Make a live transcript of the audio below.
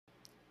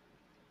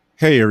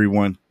Hey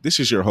everyone, this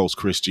is your host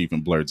Chris G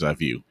from Blerds,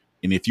 Eyeview.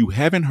 And if you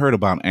haven't heard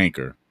about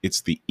Anchor, it's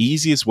the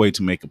easiest way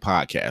to make a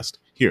podcast.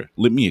 Here,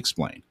 let me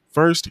explain.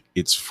 First,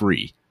 it's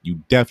free.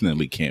 You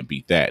definitely can't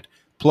beat that.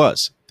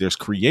 Plus, there's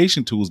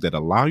creation tools that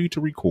allow you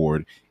to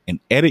record and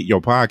edit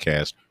your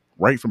podcast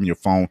right from your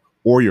phone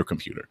or your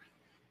computer.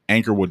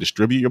 Anchor will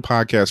distribute your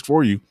podcast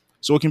for you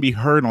so it can be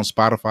heard on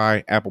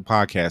Spotify, Apple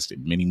Podcasts,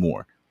 and many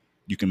more.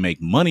 You can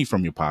make money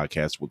from your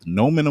podcast with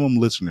no minimum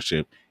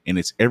listenership, and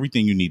it's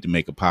everything you need to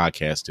make a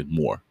podcast and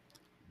more.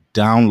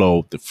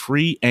 Download the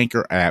free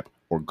Anchor app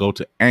or go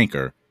to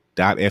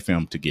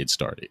anchor.fm to get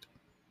started.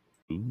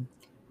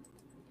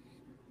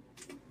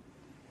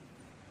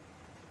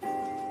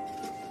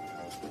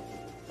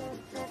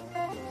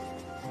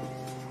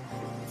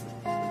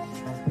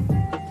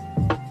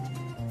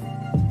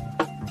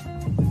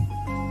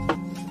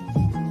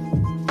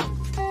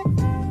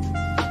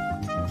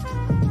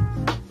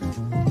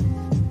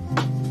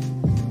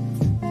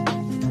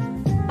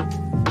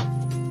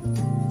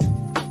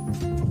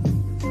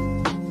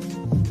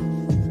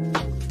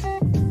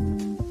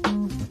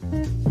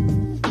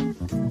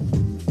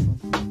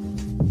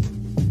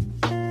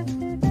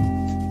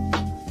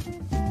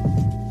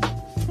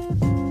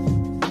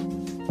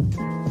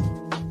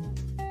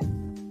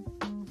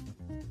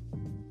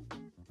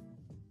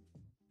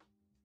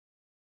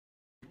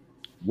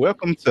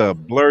 Welcome to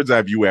Blerds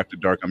Eyeview After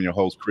Dark. I'm your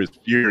host, Chris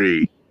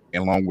Fury,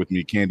 and along with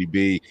me, Candy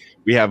B.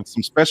 We have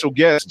some special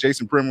guests,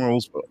 Jason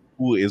Primrose,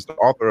 who is the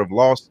author of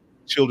Lost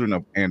Children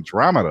of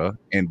Andromeda,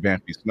 and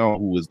Vampysnow,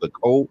 who is the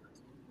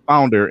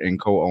co-founder and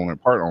co-owner,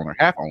 part owner,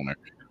 half owner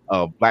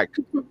of Black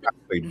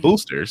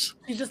Boosters.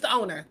 She's just the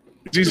owner.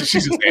 She's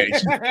just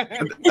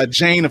a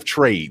Jane of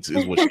trades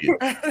is what she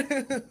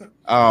is.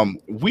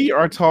 We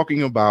are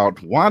talking about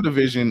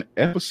Wandavision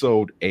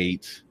episode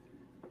 8.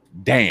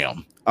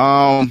 Damn.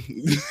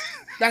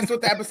 That's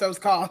what the episode's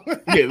called.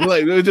 Yeah,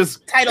 like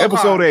just Title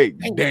episode card.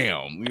 8.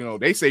 Damn. You know,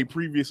 they say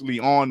previously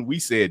on, we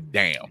said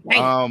damn.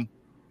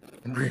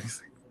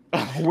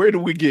 Where do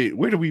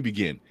we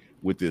begin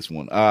with this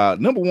one?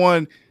 Number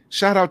one,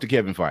 shout out to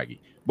Kevin Feige.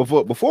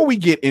 Before we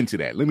get into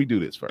that, let me do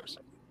this first.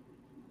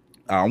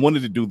 I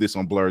wanted to do this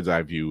on Blerds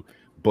Eyeview,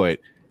 but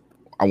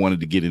I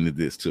wanted to get into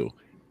this too.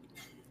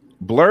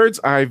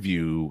 Blerds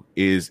Eyeview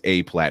is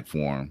a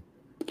platform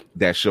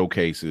that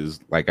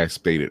showcases, like I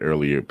stated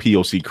earlier,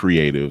 POC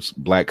creatives,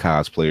 Black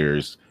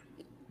cosplayers,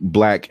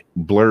 Black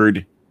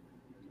blurred,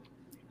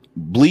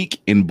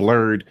 bleak and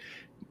blurred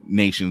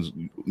nations,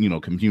 you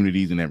know,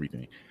 communities and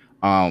everything.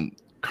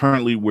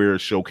 Currently, we're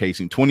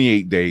showcasing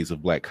 28 days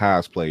of Black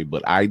cosplay,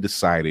 but I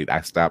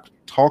stopped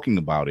talking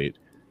about it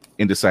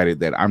and decided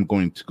that I'm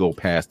going to go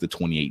past the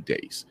 28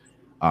 days.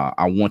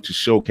 I want to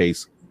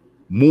showcase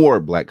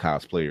more Black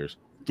cosplayers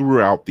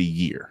throughout the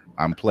year.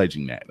 I'm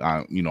pledging that.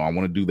 I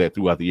want to do that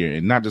throughout the year,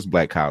 and not just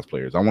Black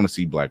cosplayers. I want to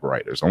see Black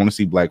writers. I want to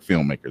see Black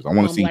filmmakers. I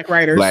want to see Black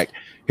writers, Black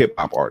hip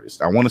hop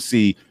artists. I want to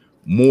see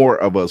more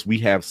of us. We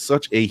have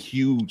such a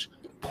huge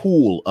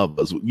pool of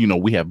us. You know,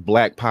 we have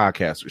Black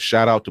podcasters.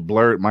 Shout out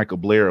to Michael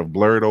Blair of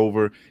Blerd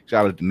Over.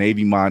 Shout out to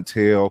Navy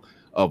Montel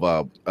of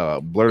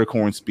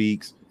Blurticorn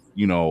Speaks.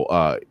 You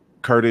know,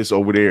 Curtis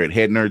over there at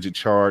Head Nerds at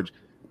Charge.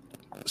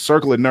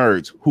 Circle of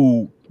Nerds,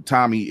 who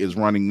Tommy is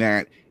running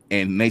that,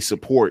 and they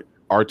support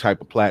our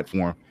type of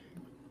platform.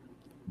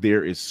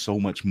 There is so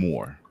much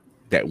more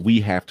that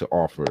we have to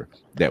offer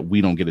that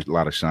we don't get a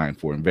lot of shine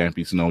for. And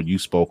Vampysnow, you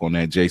spoke on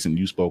that. Jason,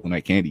 you spoke on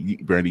that. Candy,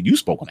 Brandy, you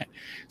spoke on that.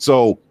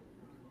 So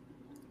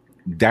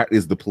that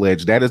is the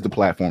pledge. That is the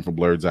platform for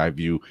Blerds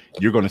Eyeview.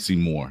 You're going to see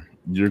more.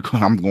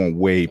 I'm going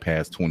way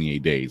past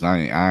 28 days. I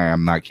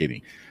am not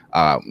kidding.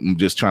 I'm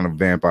just trying to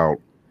vamp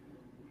out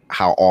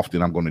how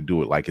often I'm going to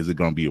do it. Like, is it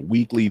going to be a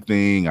weekly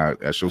thing?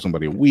 I show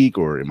somebody a week,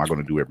 or am I going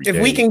to do every day?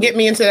 If we can get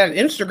me into that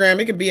Instagram,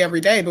 it could be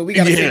every day, but we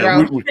got to figure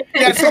out what we're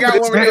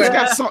doing.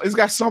 It's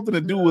got something to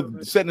do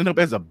with setting it up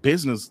as a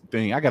business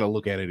thing. I got to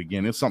look at it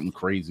again. It's something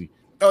crazy.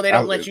 Oh, they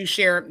don't let you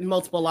share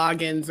multiple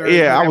logins or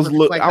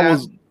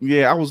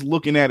I was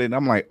looking at it and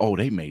I'm like, oh,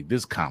 they made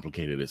this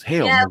complicated as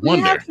hell. Yeah, we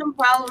had some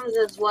problems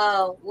as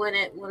well when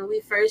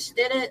we first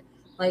did it,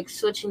 like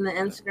switching the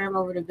Instagram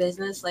over to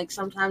business. Like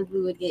sometimes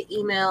we would get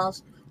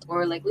emails,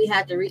 or like we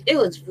had to it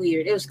was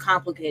weird. It was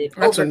complicated.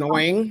 That's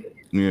annoying.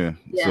 Yeah.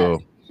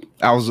 So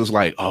I was just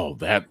like, oh,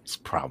 that's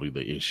probably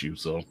the issue.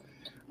 So,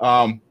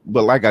 but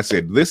like I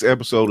said, this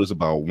episode is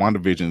about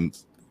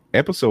WandaVision's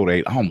episode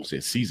 8. I almost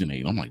said season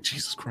 8. I'm like,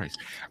 Jesus Christ.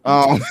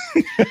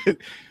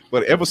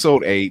 But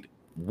episode 8,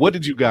 what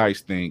did you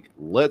guys think?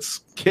 Let's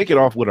kick it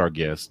off with our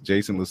guest.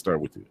 Jason, let's start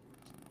with you.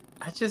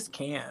 I just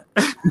can't.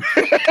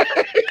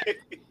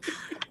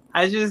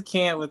 I just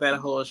can't with that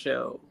whole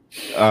show.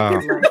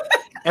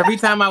 Every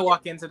time I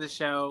walk into the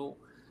show,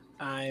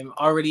 I'm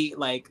already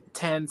like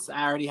tense.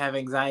 I already have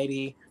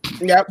anxiety.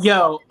 Yep.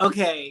 Yo,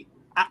 okay.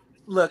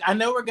 Look, I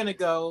know we're gonna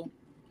go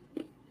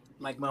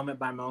like moment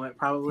by moment,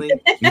 probably.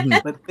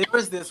 But there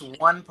was this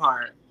one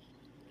part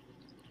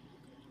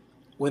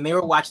when they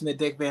were watching the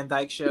Dick Van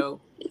Dyke Show.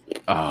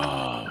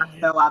 I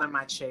fell out of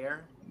my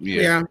chair.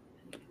 Yeah.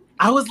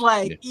 I was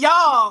like,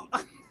 y'all,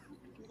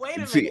 wait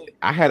minute.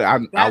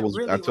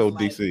 I told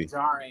DC.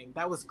 Jarring.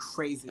 That was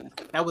crazy.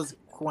 That was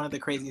one of the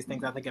craziest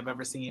things I think I've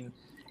ever seen.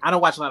 I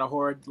don't watch a lot of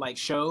horror like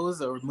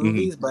shows or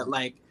movies, but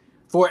like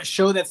for a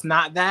show that's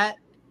not that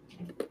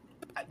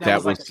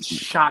was like a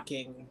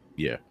shocking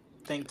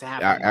thing to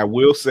happen. I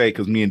will say,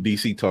 because me and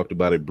DC talked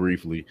about it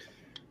briefly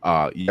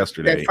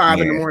yesterday. At 5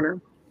 in the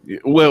morning.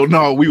 Well,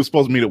 no, we were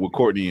supposed to meet up with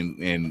Courtney,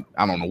 and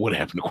I don't know what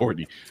happened to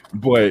Courtney,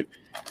 but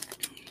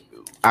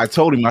I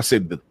told him, I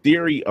said, the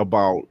theory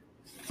about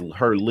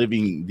her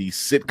living these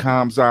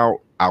sitcoms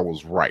out, I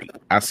was right.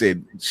 I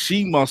said,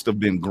 she must have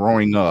been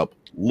growing up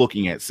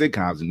looking at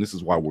sitcoms, and this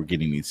is why we're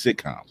getting these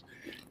sitcoms.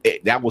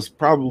 That was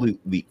probably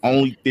the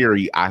only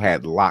theory I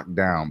had locked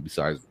down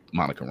besides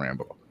Monica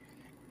Rambeau.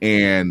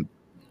 And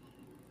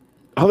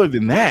other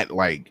than that,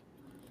 like,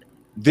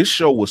 this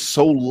show was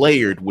so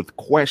layered with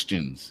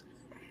questions,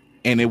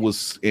 and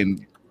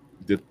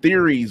the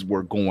theories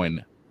were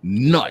going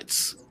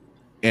nuts.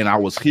 And I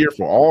was here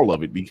for all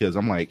of it because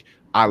I'm like,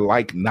 I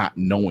like not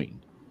knowing.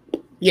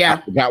 Yeah,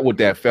 I forgot what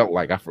that felt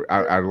like.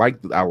 I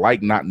like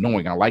not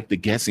knowing. I like the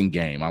guessing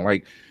game. I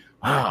like,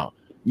 wow,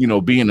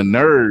 being a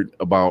nerd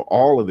about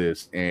all of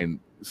this and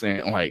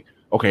saying like,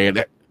 okay,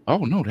 that's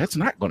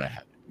not gonna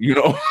happen.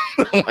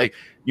 Like,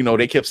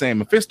 they kept saying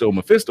Mephisto.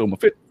 Like,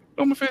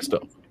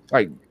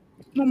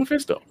 no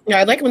Mephisto. Yeah,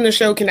 I like when the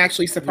show can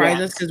actually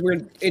surprise us because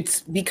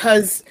it's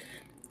because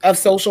of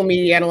social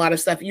media and a lot of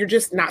stuff. You're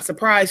just not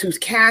surprised who's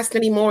cast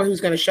anymore, who's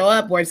going to show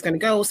up, where it's going to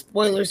go.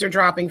 Spoilers are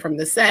dropping from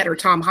the set, or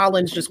Tom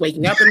Holland's just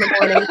waking up in the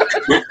morning.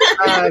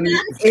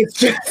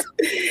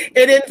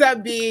 It ends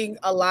up being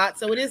a lot.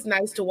 So it is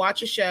nice to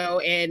watch a show,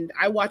 and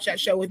I watch that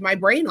show with my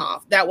brain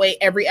off. That way,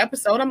 every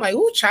episode, I'm like,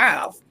 ooh,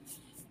 child.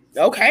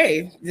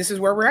 Okay, this is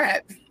where we're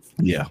at.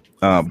 Yeah.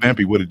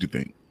 Vampy, what did you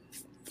think?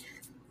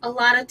 A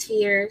lot of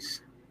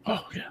tears.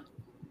 Oh, yeah.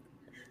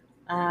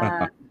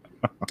 A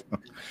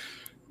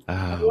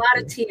lot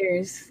of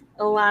tears.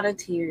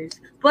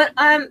 But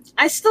I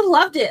still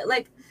loved it.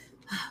 Like,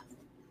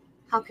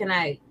 how can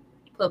I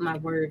put my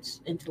words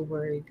into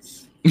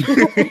words?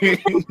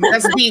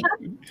 That's deep.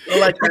 I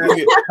like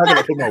that. How can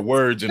I put my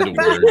words into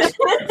words?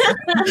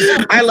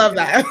 I love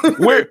that.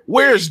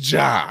 Where's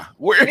Ja?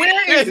 Where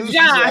is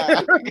Ja?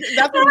 That's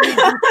what we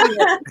do.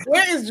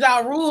 Where is Ja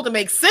Rule to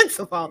make sense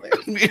of all this?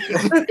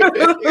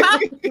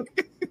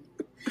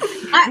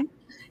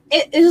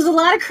 It was a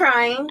lot of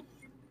crying,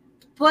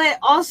 but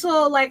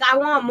also like I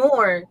want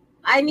more.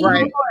 I need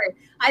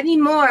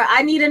more.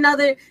 I need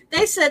another.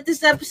 They said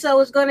this episode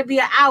was going to be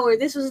an hour.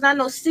 This was not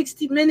no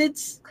 60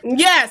 minutes.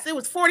 Yes, it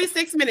was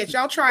 46 minutes.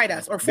 Y'all tried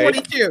us, or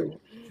 42.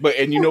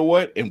 And you know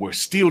what? And we're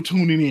still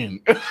tuning in.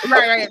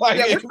 Right. Like,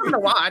 yeah, we're trying to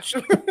watch.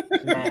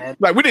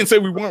 Like, we didn't say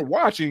we weren't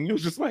watching. It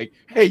was just like,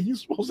 hey, you're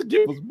supposed to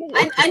give us more.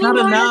 I need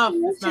more enough.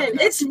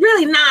 It's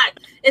really not.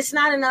 It's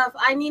not enough.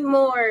 I need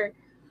more.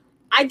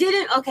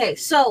 Okay,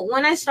 so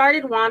when I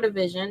started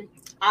WandaVision,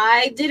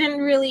 I didn't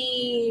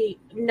really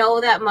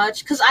know that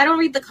much because I don't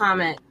read the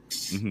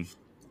comics. Mm-hmm.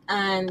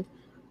 And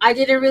I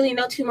didn't really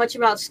know too much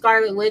about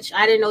Scarlet Witch.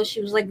 I didn't know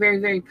she was like very,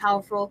 very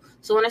powerful.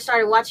 So when I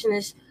started watching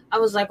this, I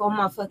was like, oh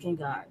my fucking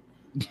God.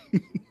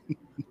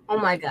 Oh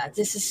my God,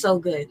 this is so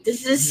good.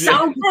 This is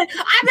so good.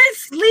 I've been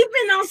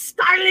sleeping on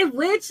Scarlet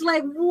Witch.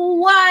 Like,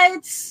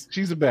 what?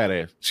 She's a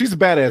badass. She's a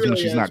badass when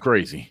she's not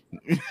crazy.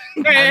 It's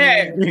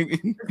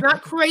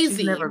not crazy.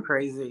 She's never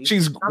crazy.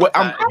 She's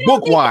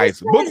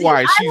book-wise,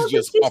 she's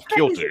just off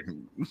kilter.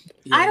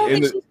 I don't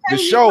think she's crazy. The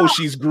show,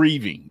 she's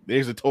grieving.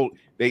 There's a total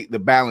the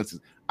balance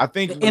is. I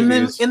think in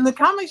the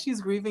comics she's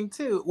grieving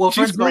too. Well,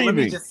 she's first of all, let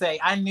me just say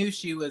I knew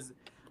she was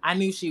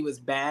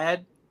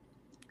bad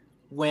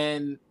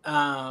when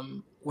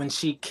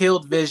she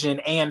killed Vision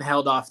and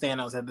held off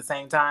Thanos at the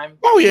same time.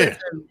 Oh yeah.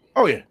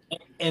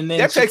 And then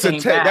that takes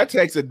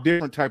a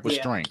different type of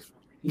strength.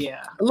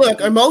 Yeah.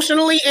 Look,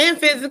 emotionally and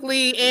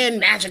physically and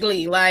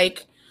magically,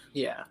 like,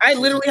 yeah. I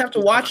literally have to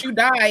watch you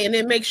die and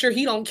then make sure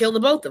he don't kill the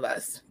both of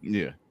us.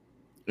 Yeah.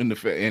 And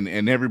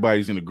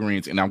everybody's in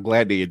agreement, and I'm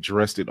glad they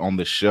addressed it on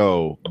the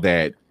show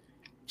that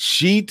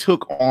she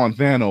took on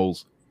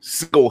Thanos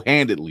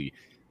single-handedly.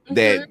 Mm-hmm.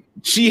 That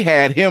she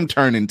had him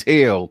turning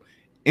tail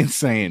and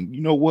saying, you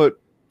know what?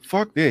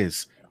 Fuck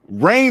this.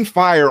 Rain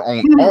fire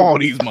on all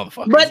these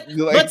motherfuckers. But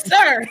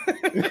sir,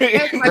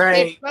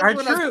 right? Our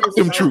troops.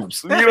 Them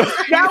troops.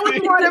 That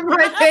was one of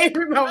my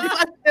favorite moments.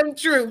 Fuck them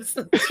troops.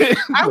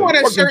 I want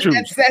a shirt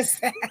that says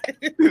that.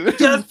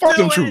 Just fuck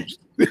them troops.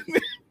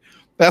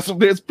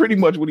 That's pretty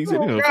much what he said.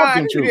 Oh,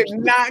 God, he did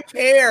not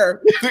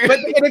care. But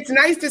it's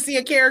nice to see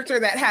a character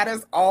that had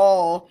us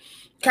all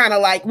kind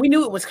of like, we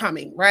knew it was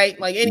coming, right?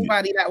 Like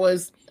anybody that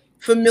was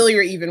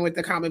familiar even with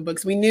the comic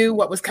books, we knew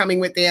what was coming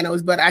with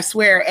Thanos. But I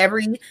swear,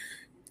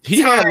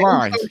 he had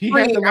lines.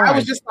 I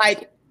was just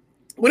like,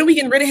 when are we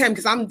getting rid of him?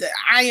 Because I'm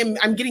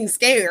getting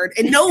scared,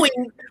 and knowing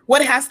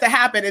what has to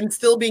happen and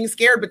still being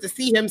scared, but to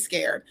see him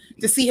scared,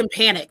 to see him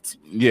panicked.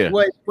 Yeah,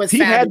 was he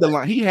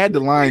fabulous. had the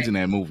lines in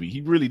that movie.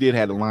 He really did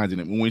have the lines in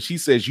it. When she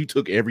says, "You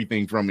took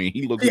everything from me,"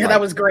 he looks like,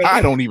 that was great.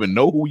 I don't even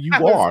know who you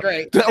are.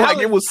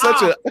 It was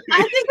such a.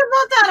 I think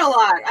about that a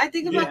lot. I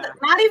think about that,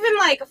 not even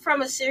like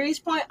from a serious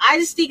point. I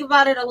just think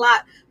about it a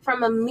lot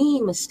from a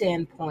meme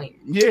standpoint.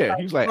 Yeah,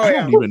 he's like, I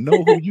don't even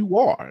know who you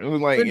are. It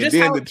was like, and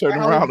then to turn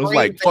around, it was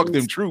like, fuck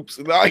them troops.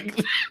 Like,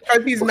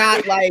 because he's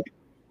not like.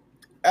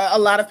 A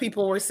lot of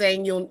people were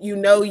saying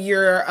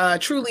you're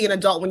truly an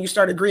adult when you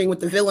start agreeing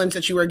with the villains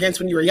that you were against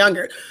when you were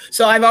younger.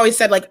 So I've always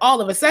said, like, all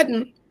of a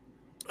sudden,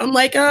 I'm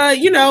like,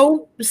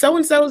 so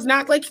and so is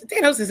not like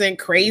Thanos isn't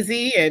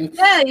crazy, and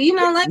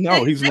like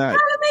no, he's not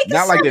like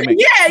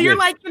that. You're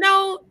like,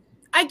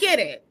 I get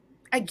it.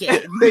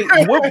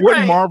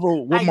 What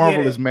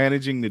Marvel is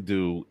managing to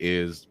do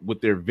is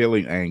with their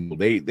villain angle,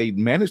 they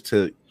managed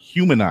to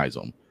humanize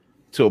them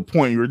to a point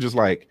where you're just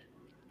like,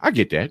 I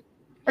get that.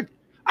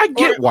 I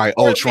get why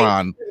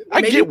Ultron.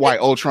 I get why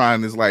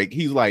Ultron is like,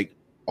 he's like,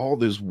 all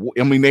this war.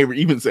 I mean, they were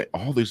even saying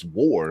all this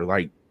war.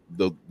 Like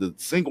the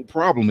single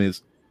problem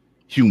is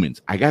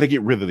humans. I got to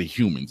get rid of the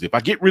humans. If I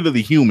get rid of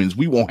the humans,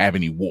 we won't have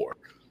any war.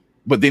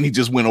 But then he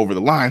just went over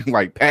the line,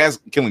 like past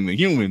killing the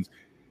humans.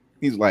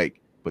 He's like,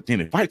 but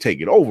then if I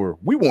take it over,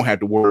 we won't have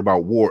to worry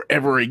about war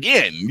ever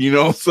again.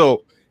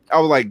 So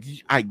I was like,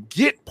 I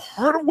get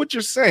part of what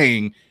you're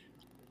saying,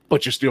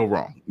 but you're still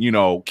wrong.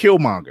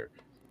 Killmonger.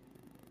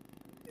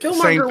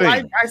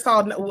 Killmonger, I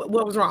saw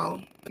what was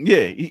wrong.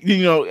 Yeah,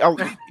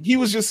 he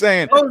was just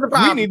saying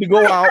we need to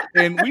go out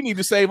and we need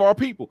to save our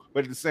people,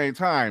 but at the same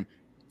time,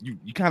 you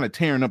kind of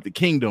tearing up the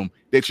kingdom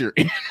that you're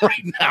in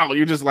right now.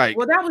 You're just like,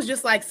 well, that was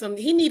just like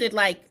he needed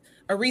like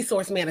a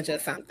resource manager or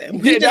something.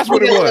 Yeah, that's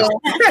what it was.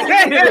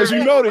 Because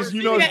you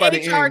notice by the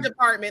HR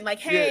department, like,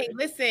 hey,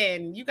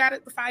 listen, you got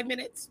it for 5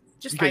 minutes.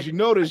 Just because you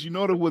notice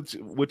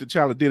what the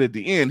child did at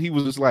the end. He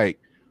was just like,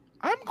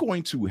 I'm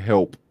going to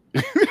help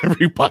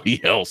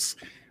everybody else.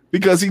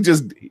 Because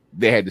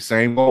they had the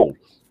same goal,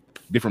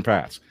 different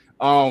paths.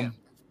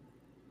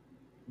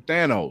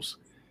 Thanos,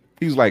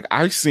 he's like,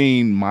 I've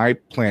seen my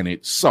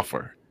planet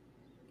suffer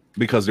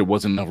because there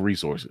wasn't enough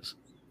resources.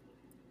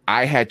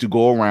 I had to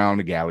go around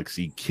the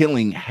galaxy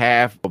killing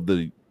half of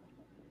the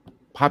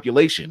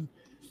population.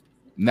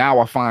 Now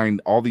I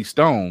find all these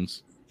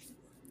stones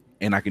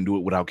and I can do it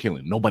without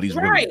killing. Nobody's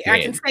really dead.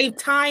 I can save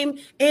time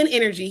and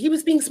energy. He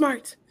was being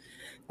smart.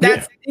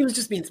 He was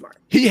just being smart.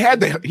 He had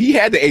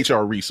the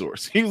HR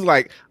resource. He was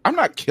like, I'm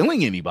not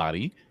killing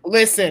anybody.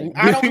 Listen,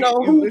 I don't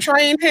know who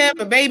trained him,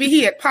 but baby,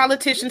 he had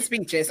politician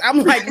speeches.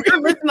 I'm like,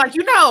 listen, like,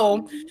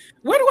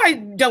 where do I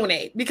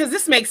donate? Because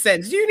this makes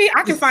sense.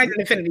 I can find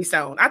an Infinity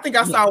Stone. I think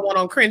I saw one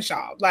on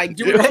Crenshaw. Like,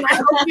 do I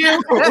help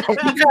you?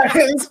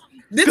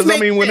 Because I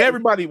mean, when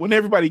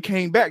everybody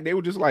came back, they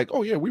were just like,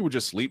 oh yeah, we were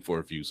just asleep for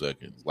a few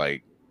seconds.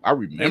 Like, I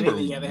remember.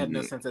 They had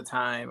no sense of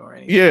time or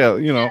anything.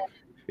 Yeah,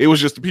 it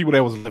was just the people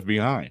that was left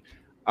behind.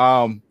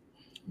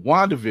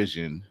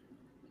 WandaVision.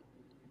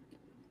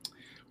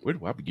 Where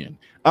do I begin?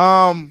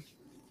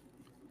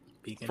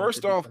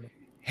 First off,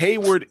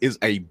 Hayward is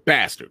a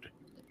bastard.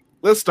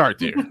 Let's start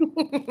there.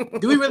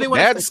 Do we really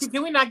want to?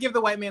 Can we not give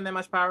the white man that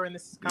much power in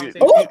this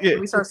conversation? Can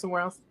we start somewhere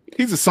else?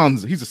 He's a son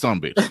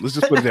bitch. Let's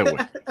just put it that way.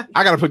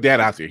 I gotta put that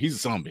out there. He's a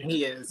son bitch.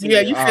 He is.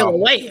 Yeah, you feel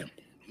away.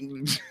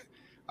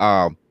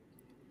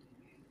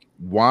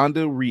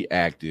 Wanda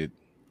reacted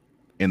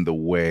in the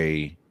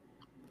way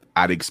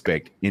I'd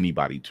expect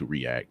anybody to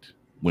react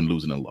when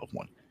losing a loved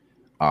one.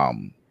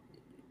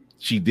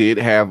 She did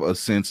have a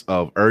sense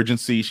of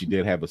urgency. She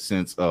did have a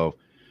sense of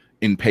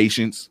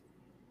impatience,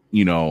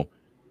 but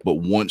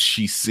once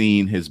she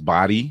seen his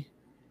body,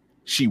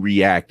 she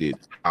reacted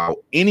how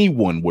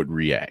anyone would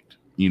react,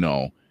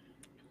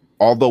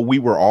 although we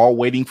were all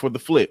waiting for the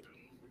flip,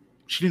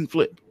 she didn't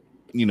flip.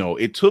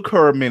 It took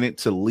her a minute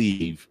to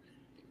leave,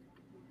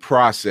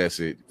 process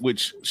it,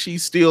 which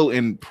she's still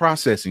in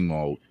processing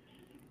mode.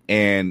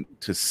 And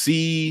to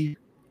see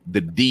the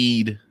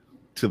deed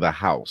to the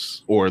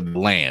house, or the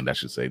land, I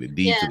should say, the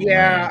deed to the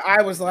land.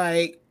 I was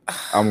like,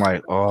 I'm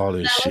like, all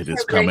this shit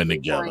is coming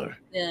together.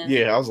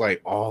 Yeah, I was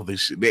like, all this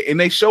shit. And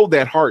they showed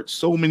that heart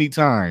so many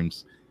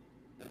times.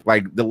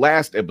 Like the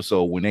last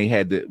episode when they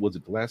had was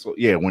it the last one?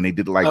 Yeah, when they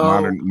did like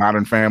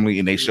Modern Family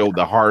and they showed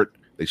the heart,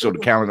 they showed the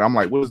calendar. I'm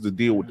like, what was the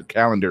deal with the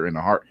calendar and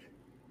the heart?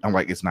 I'm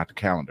like, it's not the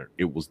calendar,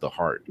 it was the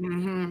heart.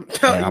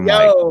 Mm-hmm. I'm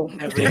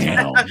like,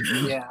 damn.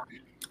 Yeah.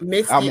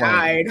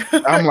 Misty-eyed.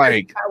 I'm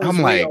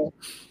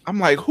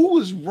like, who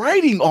is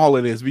writing all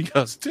of this?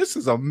 Because this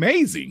is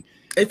amazing.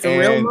 It's a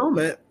real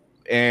moment.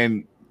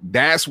 And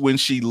that's when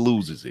she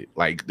loses it.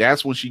 Like,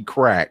 that's when she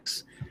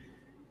cracks.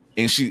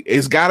 And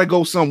it's got to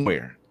go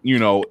somewhere.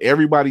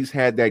 Everybody's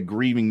had that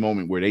grieving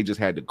moment where they just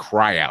had to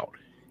cry out.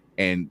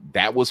 And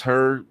that was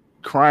her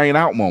crying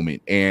out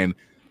moment. And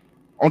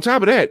on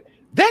top of that,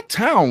 that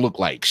town looked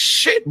like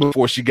shit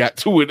before she got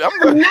to it.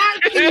 I'm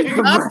not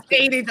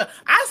updated.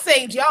 I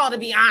saved y'all, to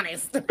be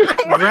honest.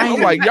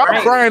 I'm like,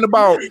 y'all crying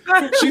about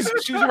she's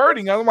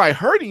hurting. I'm like,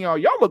 hurting y'all.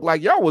 Y'all look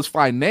like y'all was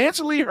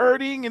financially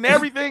hurting and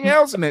everything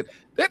else. And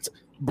that's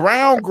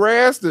brown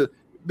grass.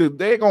 The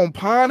daggone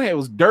pond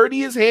was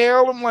dirty as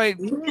hell. I'm like,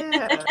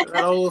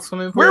 that old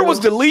swimming pool. Where was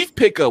the leaf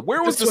pickup?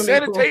 Where was the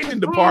sanitation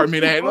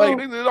department at? Like,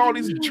 there's all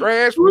these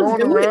trash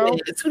rolling around.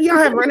 Who do y'all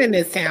have running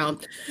this town?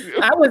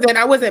 I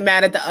wasn't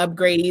mad at the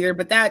upgrade either,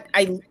 but that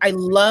I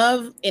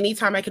love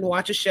anytime I can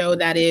watch a show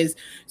that is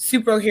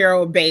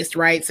superhero based,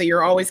 right? So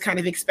you're always kind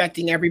of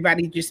expecting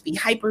everybody to just be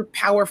hyper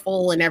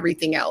powerful and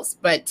everything else,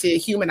 but to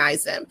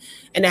humanize them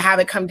and to have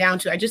it come down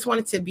to, I just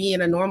wanted to be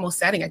in a normal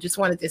setting. I just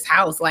wanted this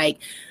house. Like,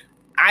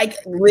 I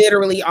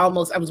literally I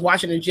was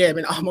watching the gym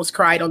and almost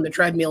cried on the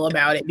treadmill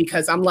about it,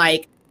 because I'm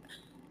like,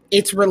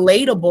 it's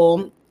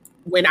relatable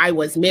when I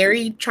was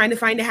married trying to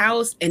find a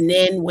house. And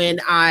then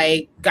when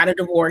I got a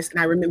divorce, and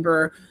I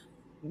remember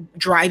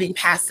driving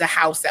past the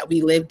house that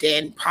we lived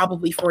in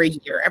probably for a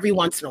year, every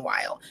once in a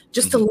while,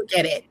 just to look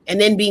at it,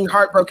 and then being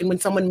heartbroken when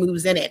someone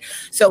moves in it.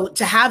 So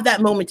to have that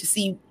moment to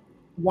see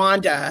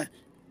Wanda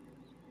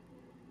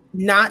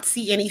not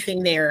see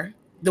anything there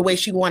the way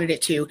she wanted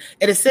it to,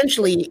 it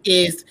essentially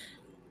is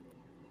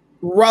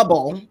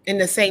rubble in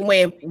the same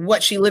way of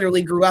what she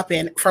literally grew up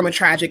in from a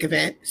tragic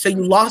event. So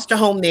you lost a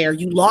home there,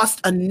 you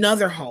lost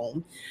another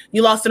home,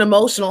 you lost an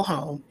emotional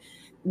home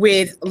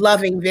with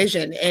loving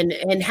Vision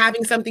and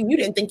having something you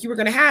didn't think you were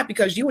going to have,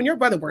 because you and your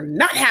brother were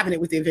not having it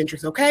with the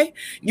Avengers, okay?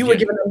 You were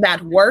giving them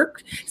that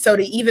work. So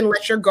to even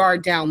let your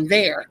guard down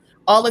there,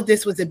 all of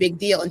this was a big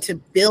deal. And to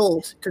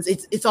build, because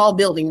it's all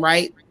building,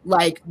 right?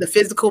 Like the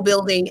physical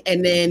building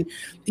and then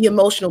the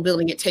emotional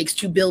building it takes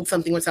to build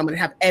something with someone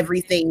and have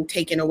everything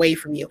taken away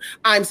from you.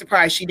 I'm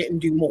surprised she didn't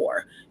do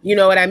more. You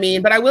know what I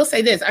mean? But I will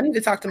say this, I need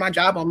to talk to my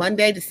job on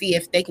Monday to see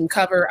if they can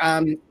cover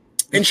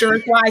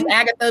insurance-wise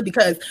Agatha,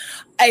 because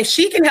if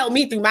she can help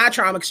me through my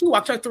trauma, because she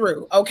walked her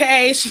through,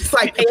 okay? She's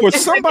like, for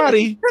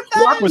somebody,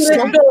 walk through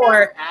the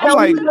door, tell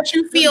me what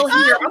you feel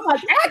here. I'm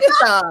like,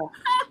 Agatha,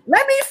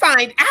 let me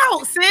find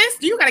out, sis.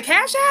 Do you got a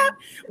Cash App?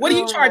 What do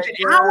you charge an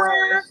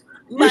hour?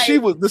 Like,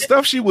 the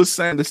stuff she was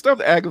saying, the stuff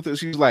that Agatha,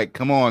 she's like,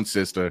 come on,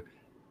 sister,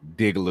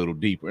 dig a little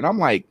deeper. And I'm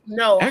like,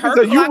 no,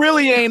 Agatha, you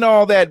really ain't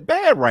all that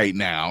bad right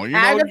now. You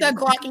Agatha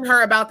clocking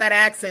her about that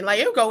accent, like,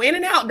 it'll go in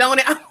and out, don't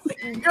it? I'm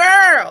like,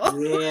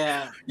 girl,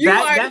 yeah,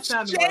 that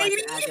sounded more like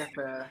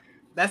Agatha.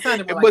 That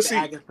sounded more like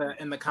Agatha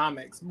in the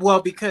comics.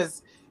 Well,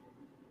 because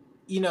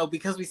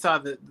because we saw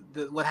the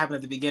what happened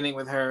at the beginning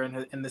with her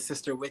and the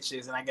sister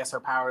witches, and I guess her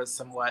power is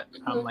somewhat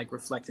like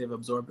reflective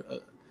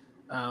absorption,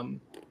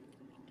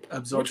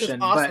 which is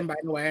awesome, by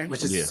the way,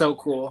 which is so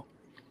cool.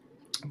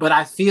 But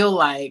I feel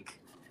like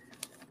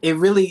it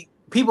really,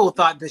 people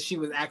thought that she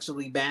was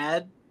actually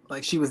bad,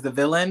 like she was the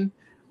villain,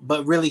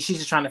 but really she's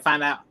just trying to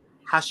find out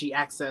how she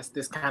accessed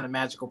this kind of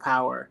magical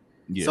power.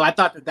 Yeah. So I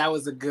thought that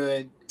was a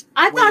good.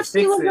 I thought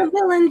she was a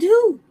villain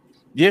too.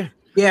 Yeah.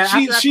 Yeah,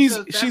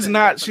 she's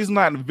not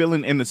a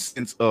villain in the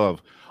sense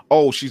of,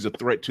 oh, she's a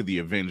threat to the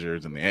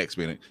Avengers and the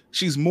X-Men.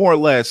 She's more or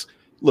less,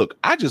 look,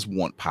 I just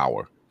want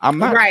power. I'm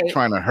not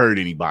trying to hurt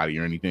anybody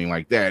or anything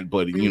like that.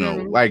 But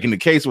like in the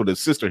case with the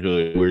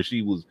sisterhood, where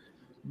she was,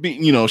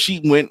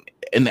 she went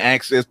and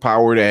accessed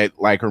power that,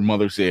 like her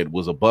mother said,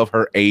 was above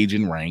her age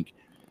and rank.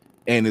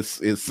 And it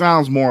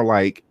sounds more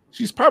like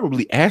she's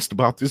probably asked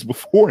about this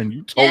before, and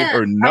you told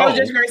her no. I was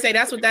just going to say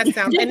that's what that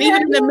sounds. And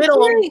even in the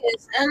middle,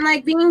 and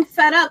like being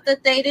fed up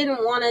that they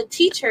didn't want to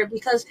teach her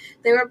because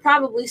they were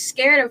probably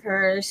scared of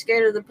her,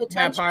 scared of the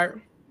potential. That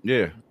part.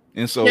 Yeah,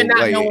 and so you're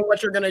not knowing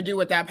what you're going to do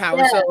with that power.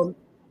 Yeah. So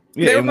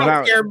they were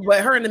probably scared,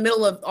 but her in the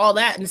middle of all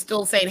that and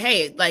still saying,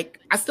 "Hey, like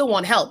I still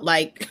want help.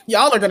 Like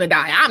y'all are going to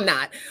die. I'm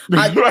not.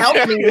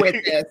 Help me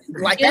with this.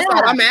 Like that's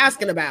all I'm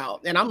asking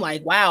about." And I'm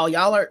like, "Wow,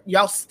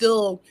 y'all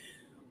still."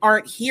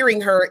 Aren't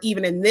hearing her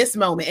even in this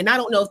moment. And I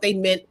don't know if they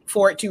meant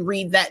for it to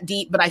read that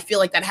deep, but I feel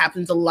like that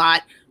happens a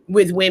lot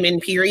with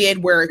women, period,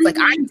 where it's like,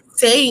 I'm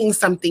saying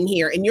something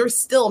here and you're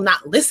still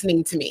not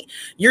listening to me.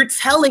 You're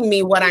telling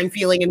me what I'm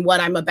feeling and what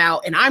I'm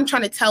about. And I'm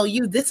trying to tell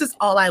you, this is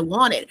all I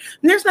wanted.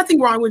 And there's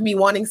nothing wrong with me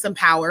wanting some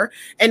power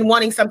and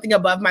wanting something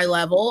above my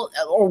level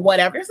or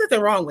whatever. There's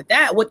nothing wrong with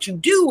that. What you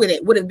do with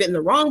it would have been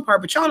the wrong part,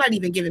 but y'all not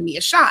even giving me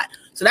a shot.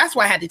 So that's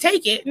why I had to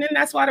take it. And then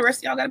that's why the rest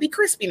of y'all got to be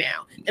crispy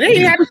now. And it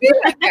didn't have to be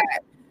like that.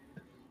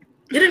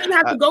 It didn't even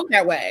have to go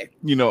that way.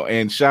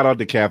 And shout out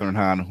to Catherine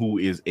Hahn, who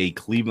is a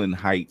Cleveland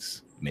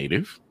Heights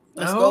native.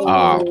 Let's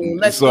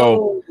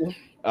go.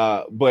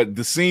 But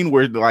the scene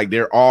where like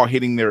they're all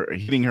hitting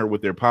her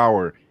with their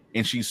power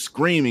and she's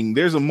screaming,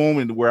 there's a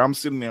moment where I'm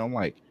sitting there, I'm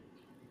like,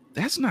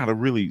 she's not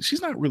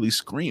really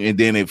screaming. And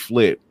then it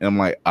flipped. And I'm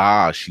like,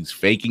 she's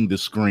faking the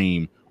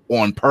scream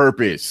on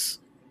purpose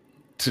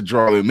to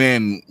draw them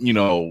in,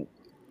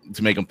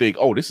 to make them think,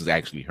 oh, this is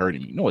actually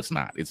hurting me. No, it's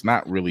not. It's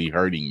not really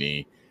hurting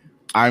me.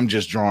 I'm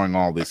just drawing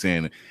all this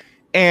in,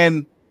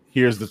 and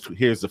here's the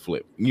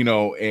flip,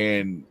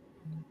 and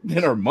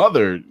then her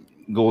mother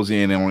goes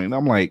in and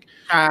I'm like,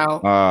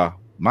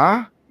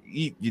 Ma,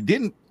 you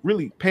didn't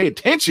really pay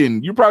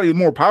attention. You're probably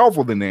more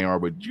powerful than they are,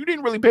 but you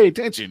didn't really pay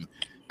attention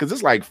because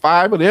it's like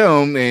 5 of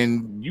them,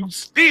 and you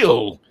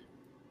still.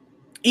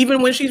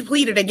 Even when she's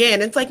pleaded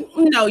again, it's like,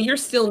 no, you're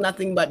still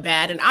nothing but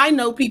bad. And I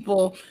know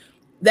people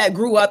that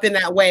grew up in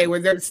that way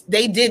where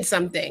they did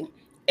something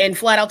and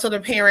flat out to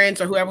their parents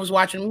or whoever was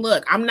watching,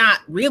 look, I'm not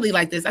really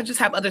like this. I just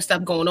have other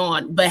stuff going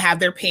on, but have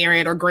their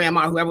parent or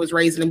grandma, whoever was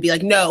raising them, be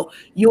like, no,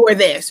 you're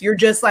this. You're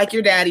just like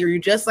your daddy, or you're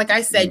just like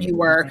I said you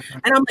were.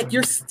 And I'm like,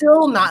 you're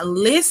still not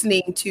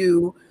listening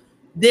to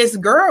this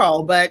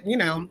girl, but you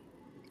know.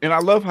 And I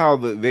love how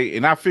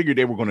and I figured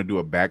they were going to do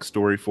a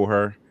backstory for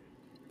her.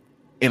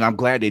 And I'm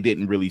glad they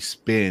didn't really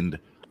spend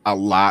a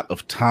lot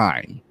of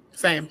time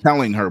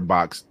telling her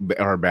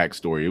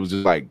backstory. It was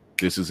just like,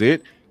 this is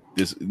it.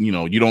 This, you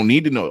know, you don't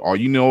need to know. All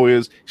you know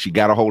is she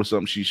got a hold of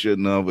something she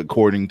shouldn't have.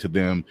 According to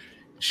them,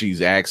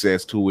 she's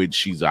access to it.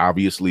 She's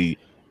obviously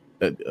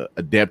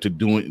adept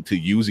to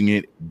using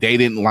it. They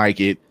didn't like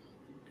it.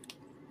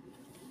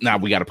 Now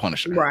we got to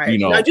punish her. Right. You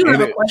know, I do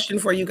have a question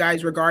for you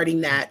guys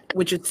regarding that,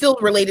 which is still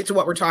related to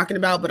what we're talking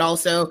about, but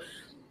also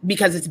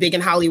because it's big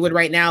in Hollywood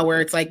right now, where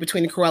it's like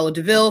between the Cruella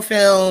de Vil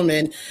film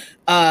and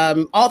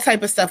all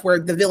type of stuff where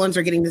the villains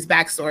are getting this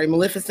backstory.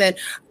 Maleficent,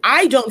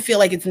 I don't feel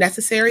like it's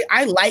necessary.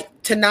 I like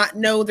to not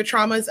know the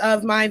traumas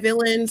of my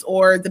villains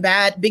or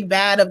the big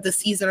bad of the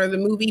season or the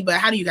movie, but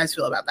how do you guys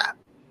feel about that?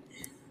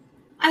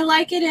 I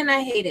like it and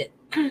I hate it.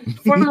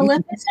 For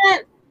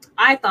Maleficent,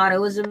 I thought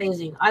it was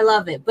amazing. I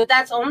love it, but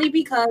that's only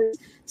because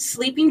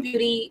Sleeping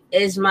Beauty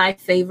is my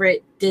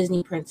favorite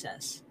Disney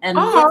princess. And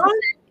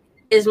Maleficent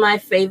is my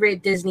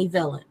favorite Disney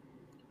villain.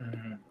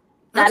 Mm-hmm.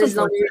 That is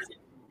the reason.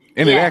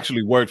 And it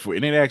actually worked for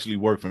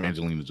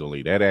Angelina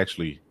Jolie. That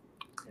actually,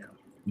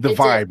 the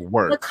vibe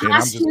worked. The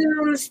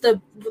costumes,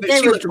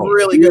 she looked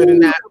really good in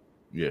that.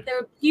 Yeah,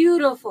 they're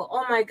beautiful.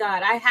 Oh my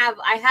god, I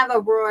have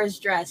Aurora's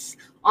dress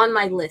on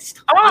my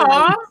list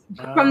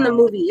from the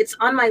movie. It's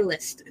on my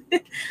list.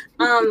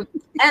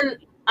 And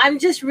I'm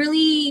just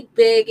really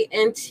big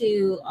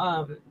into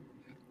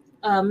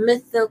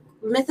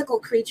mythical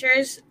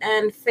creatures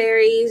and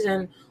fairies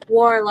and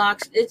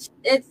warlocks. It's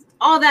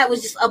all that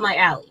was just up my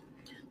alley.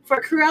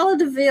 For Cruella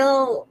de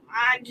Vil,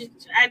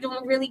 I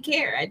don't really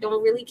care. I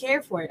don't really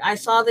care for it. I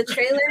saw the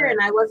trailer and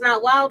I was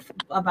not wild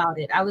about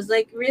it. I was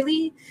like,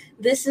 really?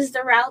 This is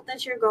the route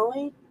that you're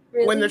going?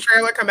 Really? When the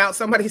trailer come out,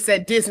 somebody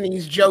said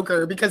Disney's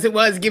Joker because it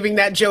was giving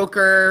that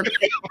Joker.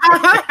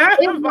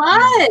 It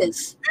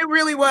was. It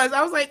really was.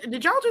 I was like,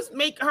 did y'all just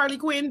make Harley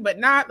Quinn, but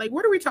not like,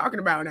 what are we talking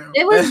about now?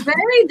 It was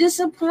very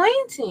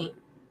disappointing.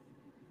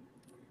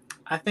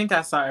 I think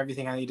I saw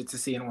everything I needed to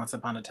see in Once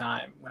Upon a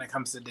Time when it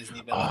comes to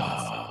Disney villains.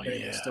 Oh,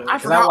 yeah.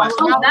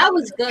 That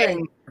was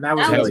good. That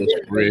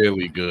was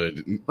really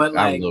good. But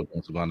I love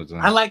Once Upon a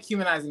Time. I like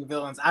humanizing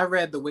villains. I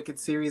read the Wicked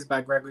series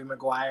by Gregory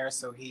Maguire,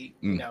 so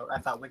I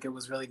thought Wicked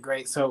was really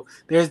great. So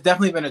there's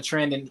definitely been a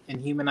trend in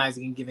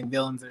humanizing and giving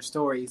villains their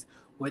stories,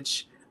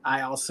 which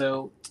I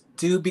also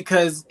do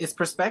because it's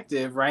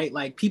perspective, right?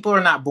 Like, people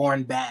are not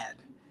born bad.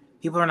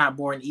 People are not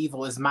born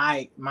evil is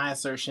my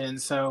assertion.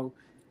 So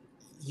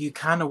you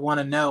kind of want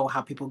to know how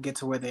people get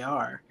to where they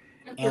are.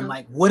 Mm-hmm. And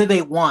like, what do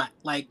they want?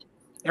 Like,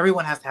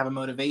 everyone has to have a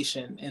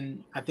motivation.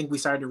 And I think we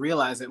started to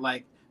realize that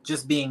like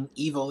just being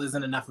evil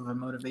isn't enough of a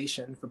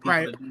motivation for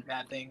people to do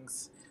bad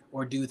things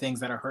or do things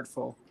that are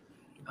hurtful.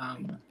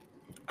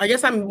 I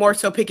guess I'm more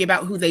so picky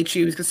about who they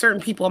choose because certain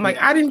people, I'm like,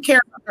 I didn't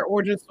care about their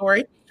origin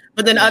story.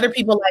 But then other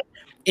people, like,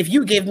 if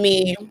you give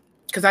me,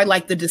 because I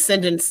like the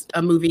Descendants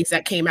movies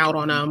that came out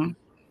on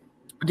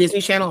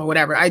Disney Channel or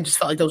whatever. I just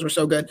felt like those were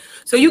so good.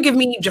 So you give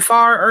me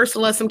Jafar,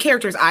 Ursula, some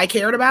characters I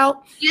cared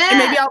about. Yeah. And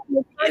maybe I'll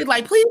be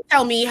like, please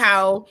tell me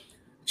how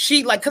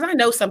she, like, because I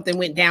know something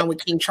went down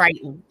with King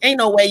Triton. Ain't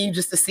no way you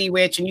just a sea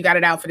witch and you got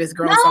it out for this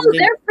girl. No,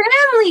 they're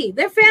family.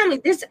 They're family.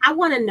 This, I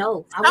want to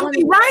know.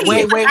 Right.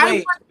 Wait.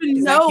 I want to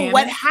know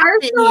what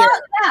happened here.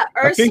 Yeah,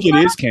 Ursula, I think it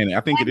is canon. I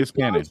think it is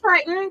canon.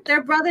 Triton,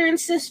 they're brother and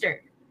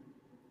sister.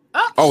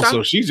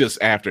 So she's just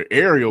after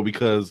Ariel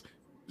because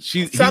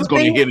he's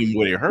going to hit him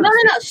where it hurts.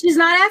 No. She's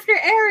not after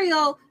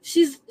Ariel.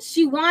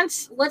 She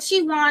wants what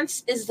she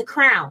wants is the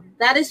crown.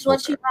 That is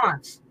what she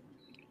wants.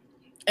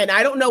 And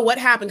I don't know what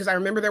happened because I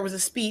remember there was a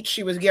speech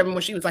she was given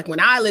when she was like, when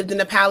I lived in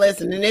the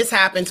palace and then this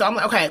happened. So I'm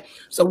like, okay,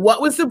 so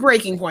what was the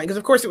breaking point? Because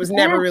of course it was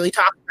never really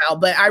talked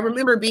about. But I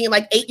remember being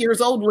like 8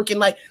 years old looking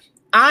like,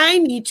 I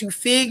need to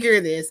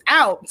figure this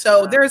out.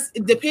 So there's,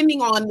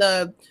 depending on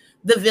the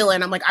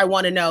villain, I'm like, I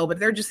want to know. But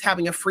they're just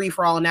having a free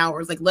for all now.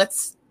 Where it's like,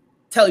 let's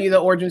tell you the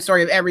origin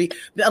story of every,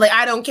 like,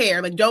 I don't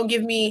care. Like, don't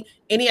give me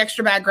any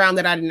extra background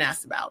that I didn't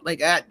ask about.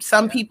 Like,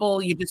 some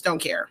people, you just don't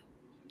care.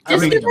 I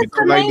mean, like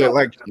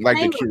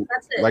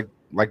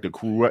the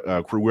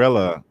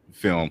Cruella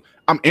film,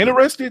 I'm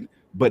interested,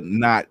 but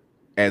not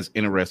as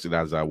interested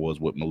as I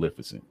was with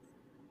Maleficent.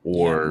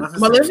 Or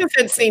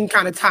Maleficent seemed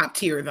kind of top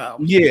tier, though.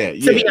 Yeah.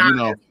 You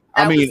know,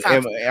 I mean,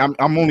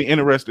 I'm only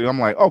interested. I'm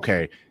like,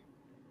 okay.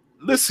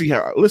 Let's see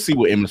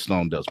what Emma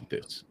Stone does with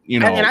this. You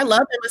know, and I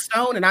love Emma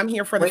Stone, and I'm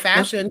here for the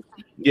fashion.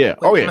 Yeah.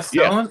 Emma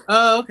Stone? Yeah.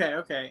 Oh,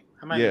 okay.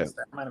 I might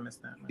have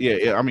missed that.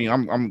 Yeah. I mean,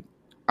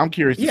 I'm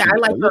curious. Yeah, I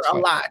like her a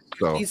lot.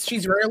 So.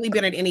 She's rarely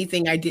been in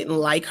anything I didn't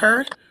like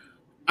her.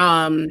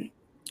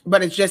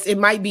 But it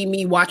might be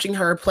me watching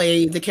her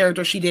play the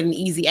character she did in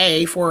Easy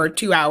A for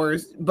 2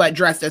 hours, but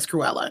dressed as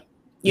Cruella.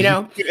 You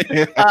know, she's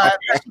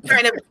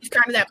kind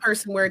of that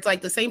person where it's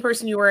like the same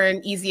person you were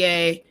in Easy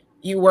A,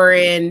 you were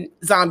in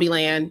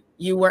Zombieland,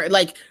 you were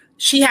like,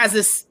 she has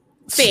this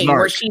thing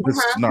where she's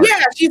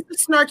a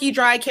snarky,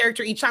 dry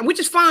character each time, which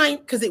is fine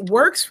because it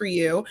works for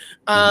you.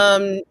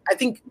 I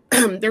think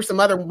there's some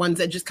other ones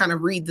that just kind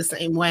of read the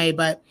same way,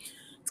 but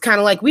it's kind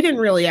of like, we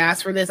didn't really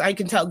ask for this. I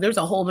can tell there's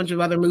a whole bunch of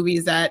other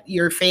movies that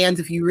you're fans,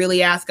 if you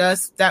really ask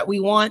us, that we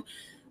want.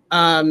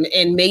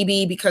 And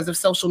maybe because of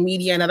social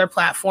media and other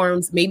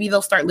platforms, maybe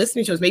they'll start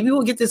listening to us. Maybe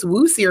we'll get this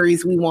Woo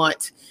series we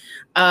want,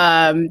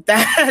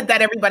 that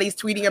everybody's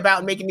tweeting about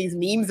and making these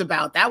memes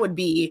about. That would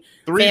be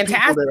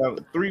fantastic.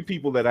 Three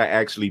people that I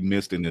actually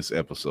missed in this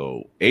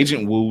episode: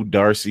 Agent Woo,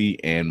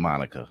 Darcy, and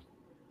Monica.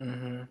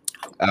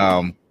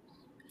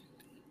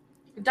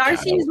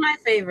 Darcy is my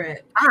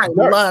favorite. I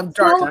love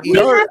Darcy.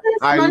 So we have this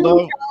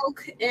funny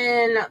joke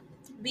in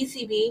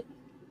BCB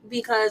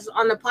because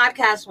on the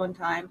podcast one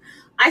time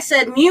I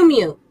said Mew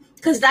Mew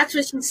because that's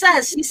what she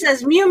says. She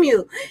says Mew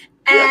Mew.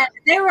 And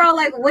they were all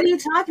like, "What are you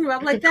talking about?"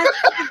 I'm like, that's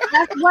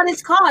what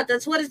it's called.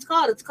 That's what it's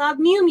called. It's called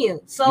Mew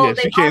Mew. So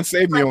she can't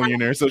say Mew in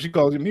there, so she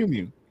calls it Mew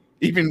Mew.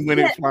 Even when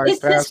it flies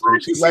past her,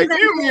 she's like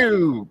Mew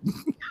Mew.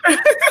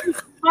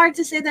 It's hard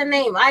to say that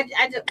name. I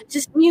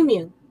just Mew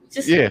Mew.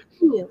 Just Mew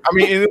Mew. I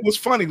mean, and it was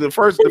funny. The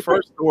first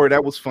story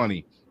that was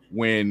funny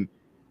when,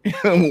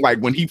 like,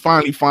 when he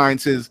finally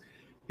finds his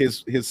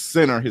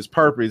center, his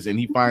purpose, and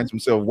he finds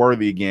himself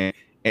worthy again,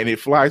 and it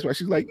flies by.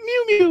 She's like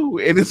Mew Mew,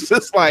 and it's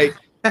just like.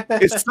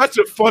 It's such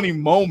a funny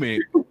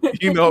moment,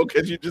 you know,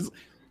 because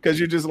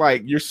you're just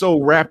like, you're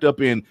so wrapped up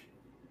in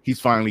he's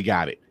finally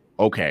got it.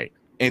 Okay.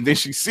 And then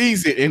she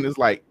sees it and it's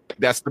like,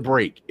 that's the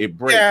break. It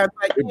breaks. Yeah,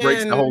 it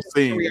breaks the whole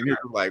scene. And you're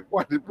like,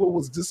 what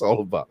was this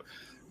all about?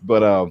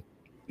 But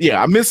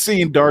I miss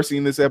seeing Darcy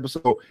in this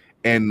episode.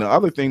 And the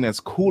other thing that's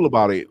cool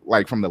about it,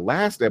 like from the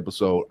last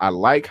episode, I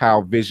like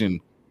how Vision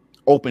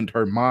opened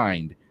her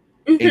mind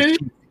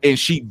and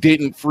she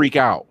didn't freak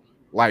out.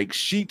 Like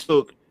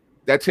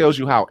that tells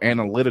you how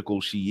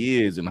analytical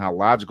she is and how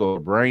logical her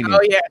brain is.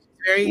 Oh yeah,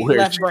 very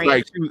left brain.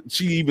 Like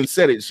she even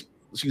said it.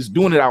 She's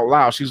doing it out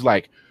loud. She's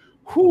like,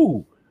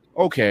 "Whoo,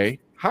 okay,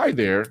 hi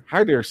there,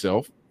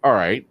 self. All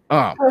right,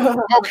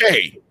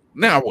 okay,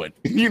 now what?"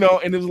 You know,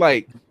 and it was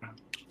like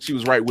she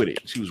was right with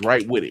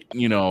it.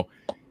 You know,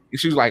 and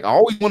she was like, "I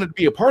always wanted to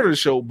be a part of the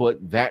show, but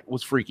that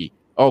was freaky."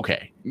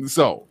 Okay,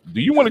 so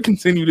do you want to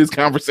continue this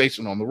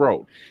conversation on the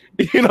road?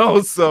 You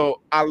know,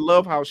 so I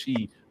love how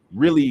she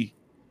really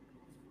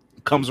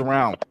comes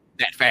around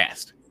that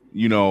fast,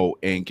 you know,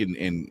 and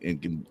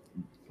can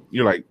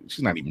you're like,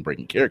 she's not even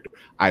breaking character.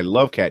 I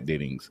love Kat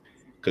Dennings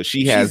because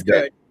she has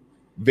that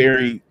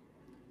very.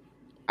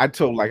 I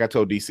told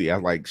DC, I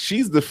was like,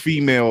 she's the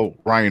female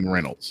Ryan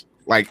Reynolds.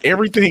 Like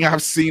everything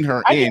I've seen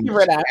her in,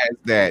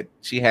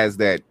 she has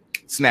that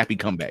snappy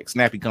comeback.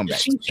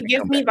 She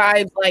gives me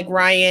vibes like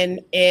Ryan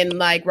and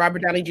like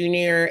Robert Downey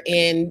Jr.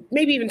 and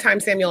maybe even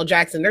Samuel L.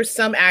 Jackson. There's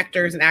some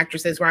actors and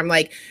actresses where I'm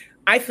like,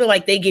 I feel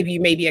like they give you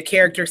maybe a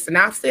character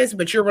synopsis,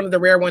 but you're one of the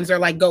rare ones that are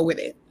like, go with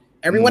it.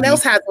 Everyone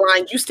else has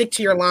lines. You stick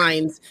to your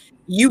lines.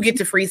 You get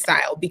to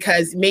freestyle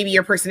because maybe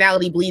your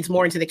personality bleeds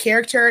more into the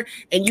character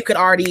and you could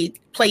already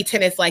play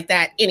tennis like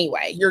that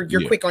anyway. You're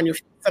quick on your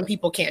feet. Some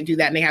people can't do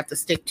that and they have to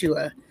stick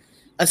to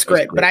a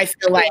script. But I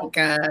feel like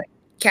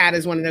Kat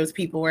is one of those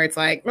people where it's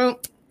like, well,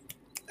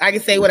 I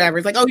can say whatever.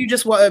 It's like, oh,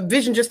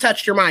 Vision just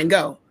touched your mind.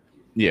 Go.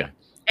 Yeah.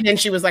 And then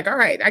she was like, all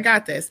right, I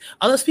got this.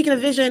 Although speaking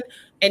of Vision,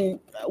 and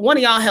one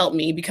of y'all helped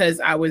me because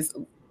I was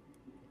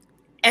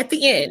at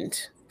the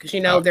end, because, you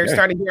know, they're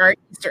starting to be our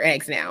Easter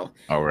eggs now.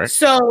 All right.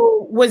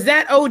 So was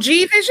that OG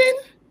Vision?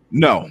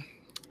 No.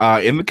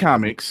 In the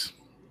comics,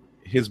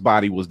 his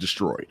body was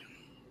destroyed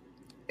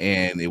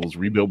and it was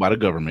rebuilt by the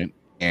government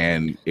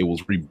and it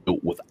was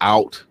rebuilt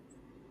without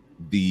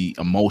the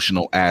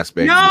emotional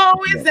aspect. No,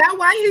 is that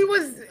why he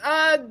was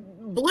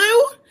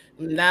blue?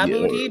 No.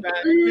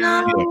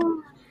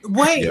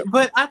 Wait,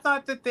 but I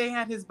thought that they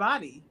had his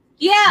body.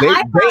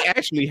 Yeah, they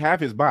actually have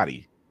his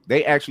body.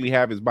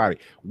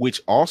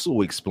 Which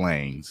also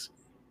explains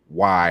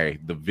why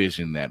the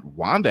Vision that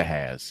Wanda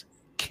has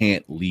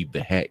can't leave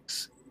the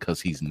Hex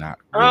because he's not.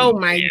 Oh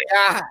my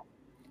God.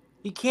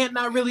 He can't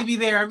not really be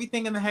there.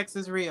 Everything in the Hex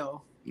is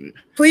real.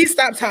 Please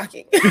stop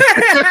talking.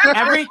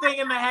 Everything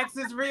in the Hex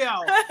is real.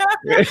 Are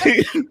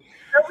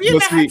we in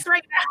the Hex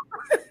right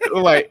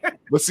now?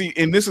 But see,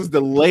 and this is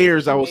the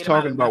layers I was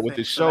talking about with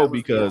this show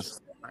because.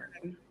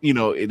 You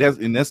know, these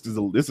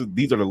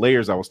are the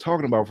layers I was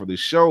talking about for this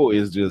show.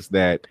 Is just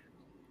that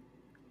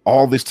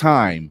all this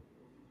time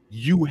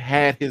you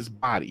had his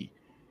body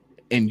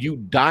and you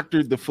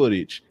doctored the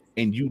footage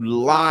and you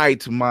lied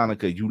to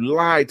Monica, you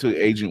lied to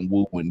Agent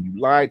Woo, and you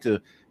lied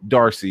to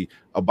Darcy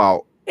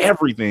about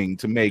everything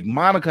to make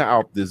Monica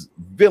out this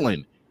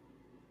villain,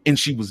 and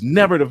she was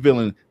never the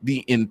villain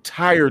the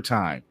entire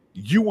time.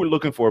 you were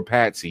looking for a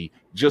patsy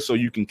just so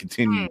you can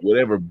continue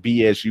whatever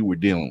BS you were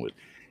dealing with.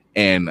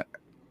 And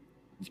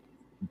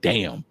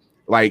damn,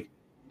 like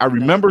I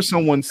remember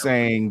someone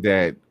saying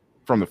that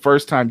from the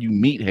first time you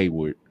meet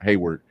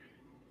Hayward,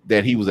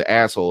 that he was an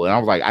asshole. And I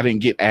was like, I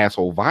didn't get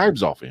asshole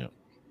vibes off of him.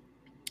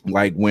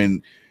 Like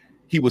when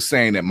he was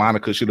saying that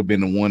Monica should have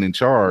been the one in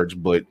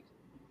charge, but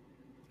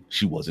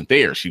she wasn't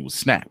there. She was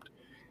snapped.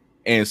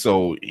 And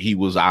so he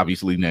was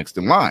obviously next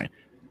in line.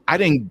 I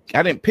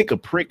didn't pick a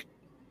prick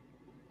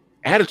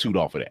attitude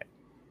off of that.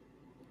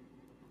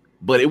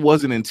 But it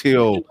wasn't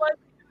until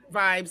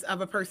vibes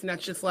of a person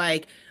that's just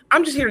like,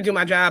 I'm just here to do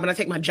my job and I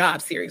take my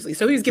job seriously.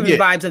 So he was giving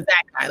vibes of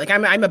that guy. Like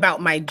I'm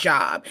about my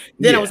job.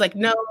 Then I was like,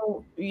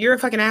 no, you're a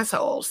fucking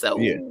asshole. So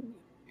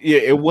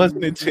it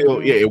wasn't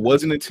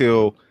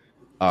until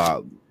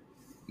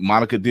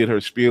Monica did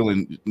her spiel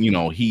and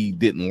he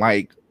didn't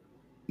like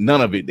none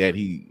of it that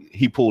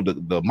he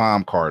pulled the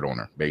mom card on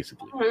her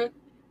basically. Mm-hmm.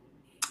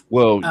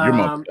 Well, your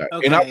mother died.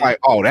 Okay. And I'm like,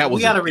 oh, that was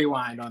we gotta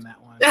rewind on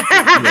that one.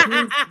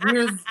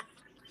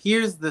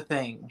 here's the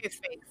thing.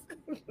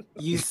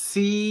 You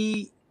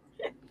see,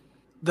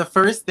 the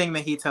first thing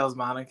that he tells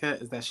Monica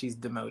is that she's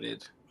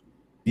demoted.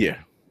 Yeah.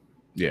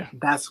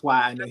 That's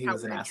why I knew he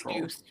was an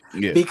asshole.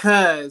 Yeah.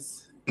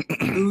 Because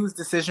whose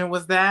decision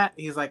was that?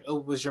 He's like, oh,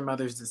 it was your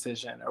mother's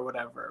decision or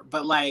whatever.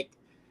 But like,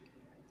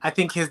 I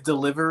think his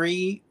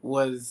delivery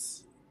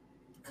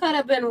could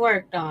have been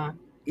worked on.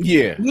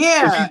 Yeah. And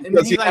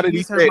then he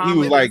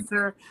was like,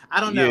 I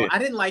don't know. I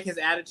didn't like his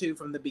attitude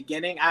from the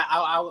beginning.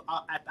 I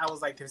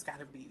was like, there's got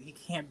to be. He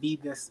can't be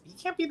this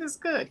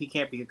good. He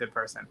can't be a good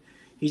person.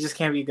 He just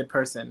can't be a good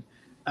person.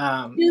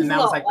 And that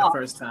was like the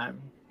first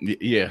time.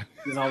 Yeah.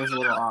 He was always a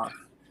little off.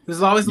 He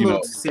was always a little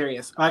too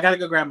serious. Oh, I gotta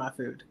go grab my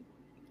food.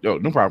 Oh,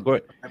 no problem. Go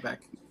ahead. Right back.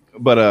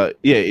 But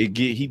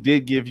he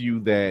did give you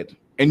that.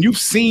 And you've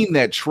seen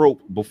that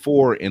trope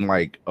before in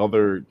like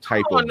other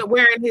type of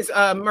wearing his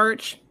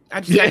merch. I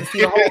just got to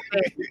see the whole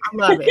thing.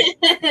 I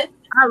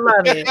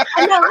love it.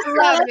 I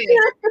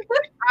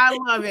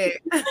love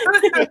it.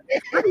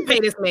 Let me pay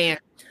this man.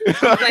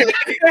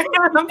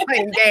 I'm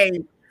playing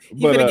games.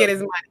 He's gonna get his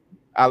money.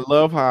 I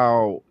love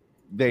how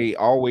they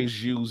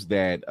always use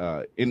that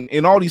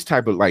in all these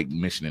type of like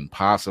Mission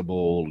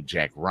Impossible,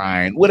 Jack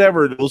Ryan,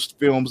 whatever those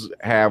films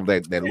have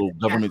that little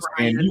government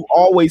spin. You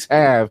always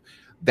have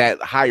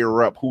that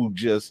higher up who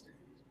just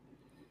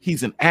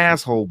he's an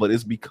asshole, but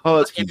it's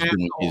because he's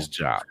doing his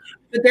job.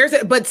 But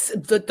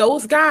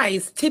those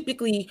guys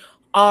typically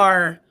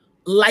are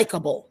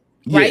likable,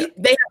 right?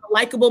 They have a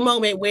likable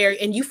moment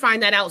and you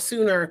find that out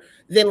sooner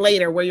than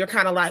later, where you're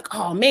kind of like,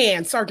 oh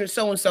man, Sergeant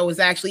so-and-so is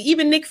actually,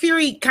 even Nick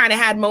Fury kind of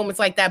had moments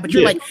like that, but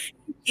you're like,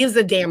 he gives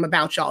a damn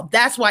about y'all.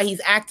 That's why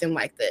he's acting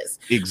like this.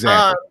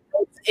 Exactly.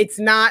 It's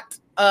not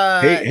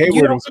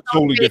Hayward was a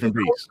totally different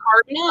beast.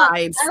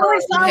 I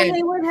always thought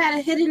Hayward had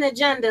a hidden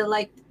agenda.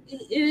 Like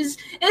it was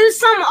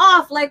something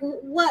off. Like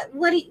what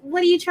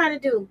are you trying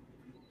to do?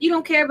 You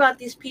don't care about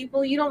these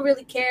people. You don't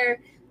really care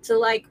to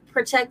like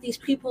protect these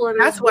people. And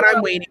that's what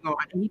I'm waiting on.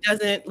 He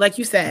doesn't, like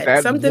you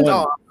said, something's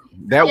off.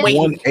 That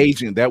one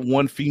agent, that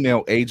one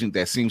female agent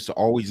that seems to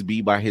always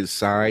be by his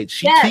side,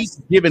 she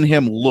keeps giving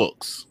him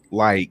looks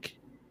like,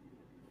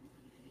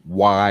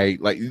 why?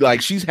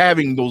 Like she's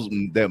having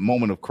that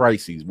moment of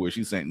crises where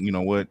she's saying, you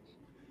know what,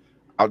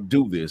 I'll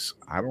do this.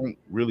 I don't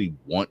really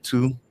want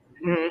to.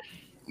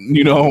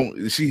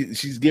 Mm-hmm.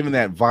 She's giving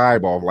that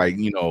vibe off, like,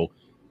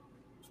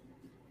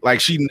 like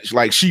she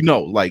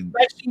know, like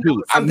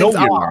dude, I know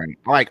you're lying.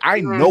 Like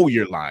I know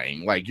you're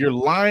lying. Like you're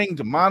lying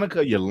to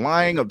Monica. You're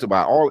lying up to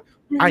by all.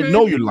 Mm-hmm. I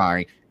know you're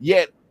lying.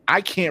 Yet I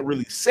can't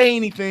really say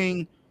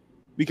anything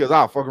because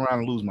I'll fuck around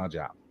and lose my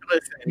job.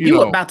 Listen,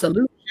 you about to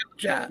lose your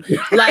job.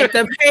 Like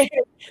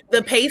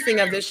the pacing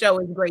of this show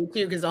is great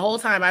too, because the whole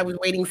time I was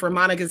waiting for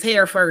Monica's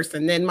hair first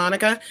and then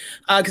Monica,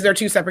 because they're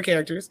two separate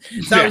characters.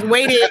 So I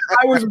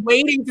was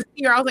waiting to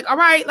see her. I was like, all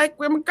right, like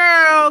we're my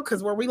girl,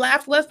 because where we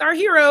laughed left our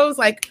heroes,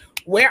 like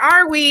where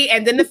are we?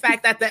 And then the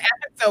fact that the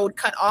episode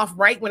cut off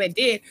right when it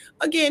did.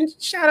 Again,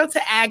 shout out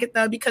to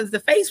Agatha, because the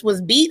face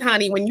was beat,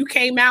 honey, when you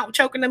came out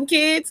choking them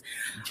kids.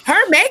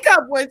 Her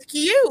makeup was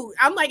cute.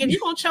 I'm like, if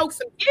you're gonna choke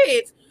some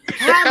kids,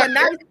 have a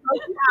nice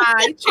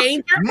eye,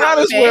 change your might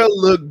as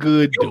well look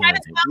good doing it.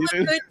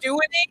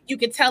 You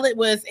could tell it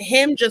was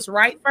him just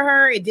right for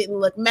her. It didn't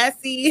look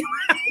messy.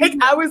 Like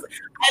I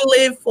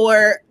live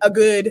for a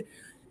good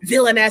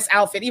villainess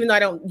outfit, even though I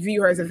don't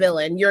view her as a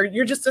villain.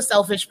 You're just a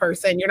selfish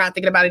person. You're not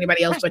thinking about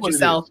anybody else but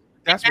yourself.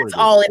 That's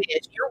all it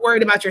is. You're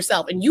worried about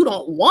yourself, and you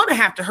don't want to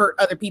have to hurt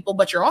other people,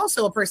 but you're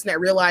also a person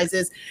that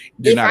realizes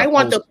if I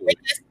want the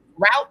quickest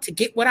route to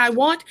get what I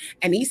want,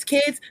 and these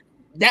kids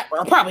that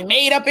were probably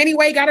made up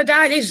anyway gotta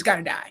die, they just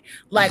gotta die.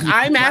 Like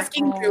I'm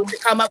asking you to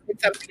come up with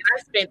something.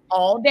 I spent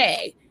all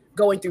day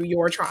going through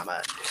your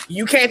trauma.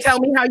 You can't tell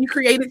me how you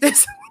created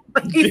this.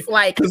 It's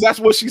like, because that's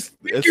what she's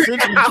essentially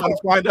trying to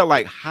find out.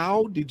 Like,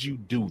 how did you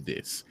do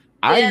this?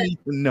 I need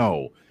to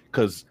know,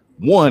 because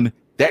one,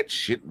 that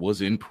shit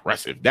was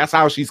impressive. That's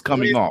how she's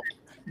coming off.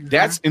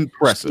 That's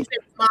impressive. She's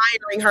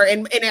admiring her,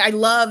 and I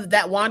love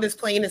that Wanda's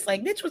playing. It's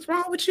like, bitch, what's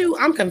wrong with you?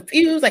 I'm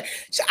confused. Like,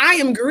 I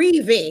am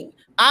grieving.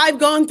 I've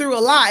gone through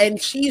a lot,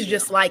 and she's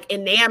just like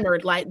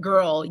enamored. Like,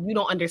 girl, you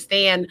don't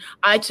understand.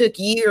 I took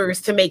years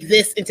to make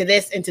this into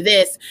this into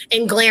this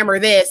and glamour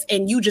this,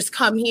 and you just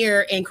come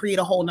here and create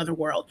a whole nother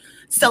world.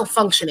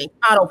 Self-functioning,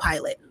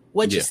 autopilot.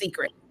 What's your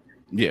secret?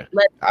 Yeah,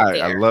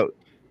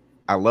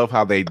 I love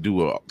how they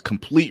do a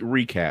complete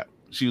recap.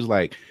 She was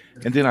like,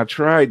 and then I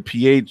tried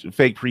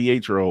fake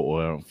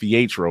Pietro,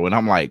 and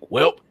I'm like,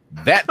 well,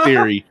 that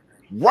theory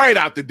right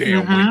out the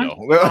damn window.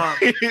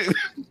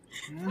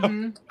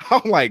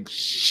 I'm like,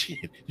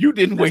 shit, you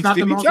didn't waste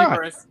any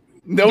time.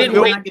 No,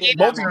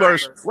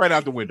 multiverse right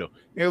out the window.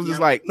 It was just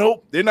like,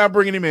 nope, they're not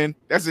bringing him in.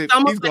 That's it.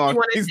 He's gone.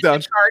 He's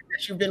done. Chart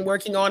that you've been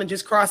working on and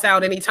just cross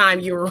out anytime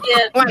you were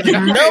like,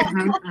 nope,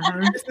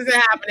 this isn't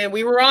happening.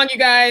 We were wrong, you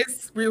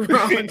guys. We were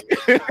wrong.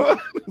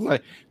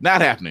 Like,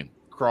 not happening.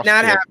 Not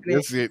happening.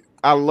 That's it.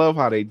 I love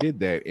how they did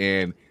that.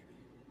 And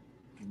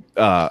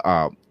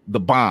the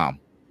bomb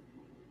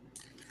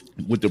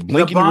with the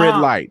blinking red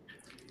light,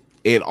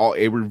 it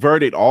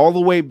reverted all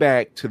the way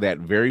back to that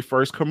very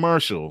first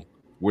commercial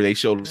where they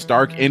showed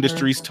Stark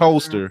Industries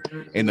toaster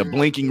and the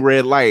blinking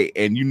red light.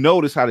 And you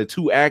notice how the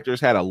two actors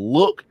had a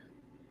look.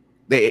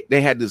 They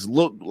had this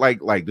look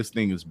like this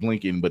thing is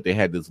blinking, but they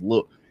had this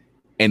look.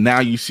 And now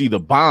you see the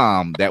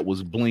bomb that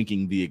was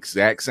blinking the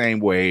exact same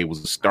way. It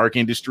was a Stark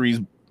Industries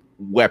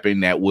weapon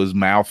that was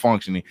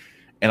malfunctioning.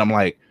 And I'm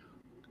like,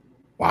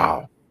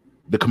 wow,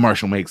 the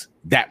commercial makes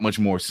that much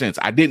more sense.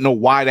 I didn't know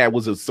why that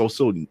was so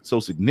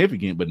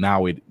significant, but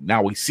now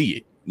we see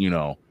it, you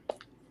know.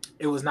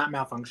 It was not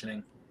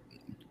malfunctioning.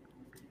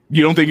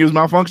 You don't think it was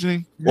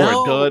malfunctioning?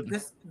 No, or a dud?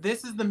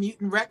 This is the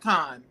mutant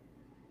retcon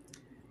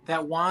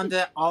that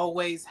Wanda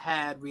always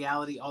had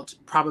reality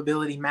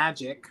probability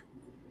magic.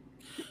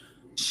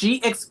 She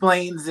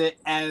explains it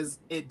as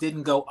it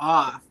didn't go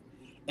off.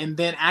 And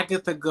then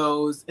Agatha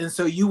goes, and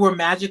so you were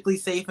magically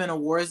safe in a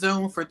war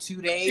zone for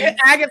 2 days? Yeah,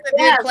 Agatha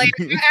did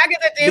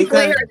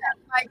play her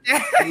like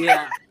that.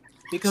 Yeah.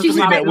 Because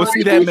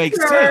that makes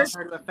sense.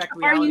 Affect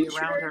reality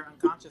around her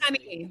unconsciously.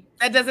 Honey,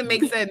 that doesn't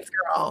make sense,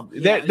 girl.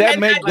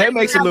 That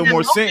makes a little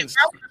more sense.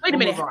 Wait a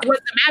minute. Was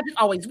the magic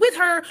always with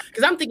her?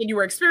 Because I'm thinking you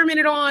were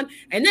experimented on,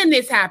 and then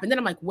this happened. Then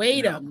I'm like,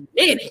 wait a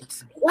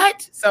minute.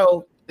 What?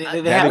 So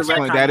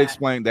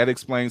that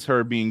explains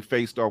her being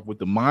faced off with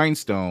the Mind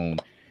Stone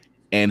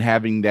and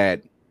having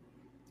that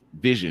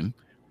vision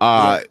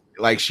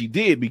like she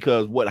did,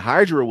 because what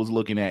Hydra was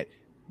looking at,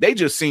 they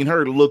just seen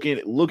her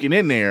looking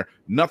in there,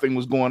 nothing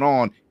was going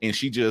on, and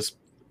she just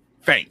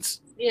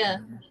faints. Yeah.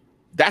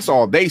 That's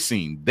all they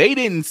seen. They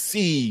didn't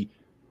see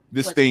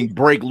this thing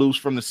break loose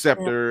from the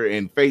scepter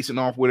and facing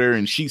off with her,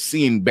 and she's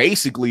seeing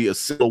basically a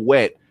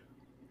silhouette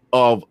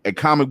of a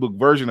comic book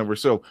version of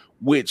herself,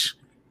 which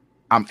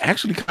I'm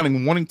actually kind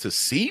of wanting to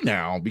see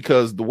now,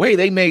 because the way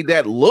they made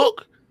that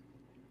look,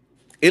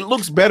 it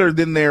looks better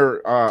than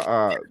their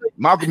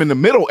Malcolm in the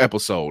Middle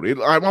episode.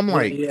 I'm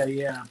like,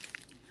 yeah.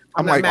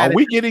 I'm like, are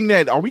we getting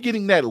that? Are we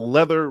getting that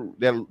leather?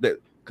 That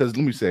because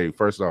let me say,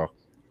 first off,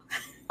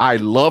 I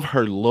love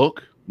her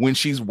look when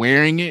she's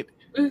wearing it.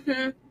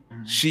 Mm-hmm.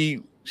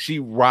 She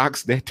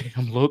rocks that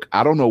damn look.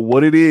 I don't know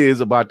what it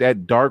is about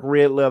that dark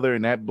red leather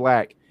and that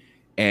black.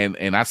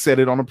 And I said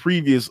it on a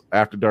previous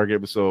After Dark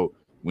episode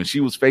when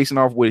she was facing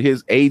off with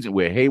his agent,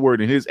 with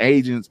Hayward and his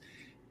agents,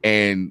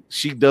 and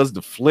she does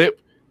the flip.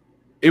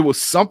 It was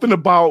something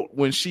about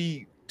when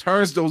she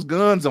turns those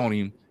guns on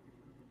him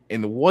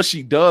and what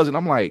she does, and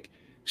I'm like,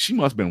 she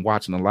must have been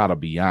watching a lot of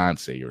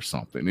Beyonce or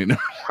something, you know,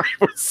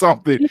 or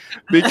something,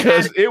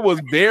 because it was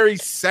very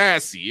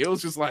sassy. It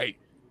was just like,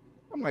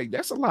 I'm like,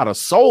 that's a lot of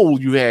soul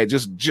you had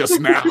just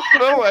now.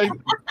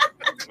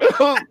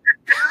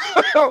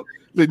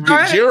 Did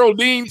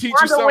Geraldine teach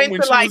you something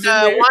when she was in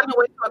there? Wanda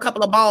went to a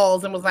couple of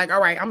balls and was like,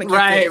 all right, I'm gonna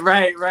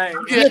right.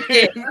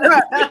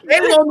 They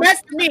will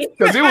mess with me.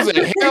 Because it was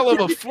a hell of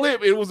a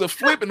flip. It was a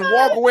flip and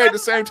walk away at the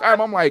same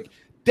time. I'm like,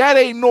 that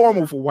ain't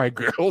normal for white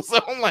girls. So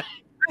I'm like,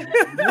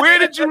 where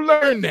did you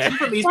learn that?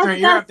 From Eastern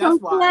Europe, that's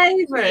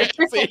why.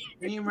 Flavor.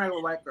 You ain't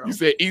regular white girl. You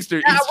said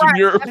Eastern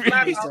Europe.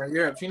 Eastern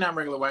Europe. She's not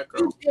regular white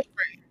girl.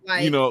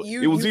 Like, you know,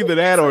 it was either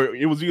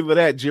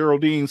that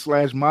Geraldine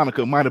 /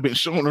 Monica might have been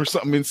showing her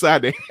something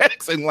inside the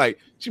X, and like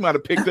she might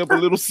have picked up a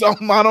little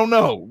something. I don't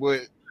know,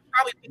 but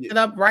probably picked it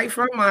up right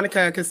from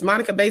Monica, because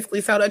Monica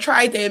basically told her,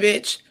 "Try it there,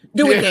 bitch.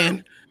 Do it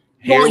then."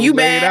 Well, you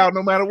bad out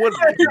no matter what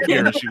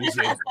gear she was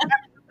in.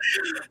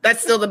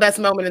 That's still the best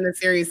moment in the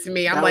series to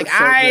me. I'm like,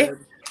 I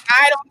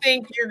don't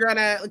think you're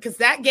gonna, because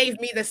that gave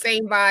me the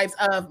same vibes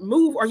of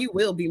move or you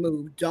will be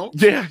moved. Don't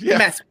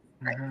mess.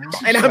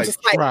 And I'm just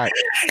like, right.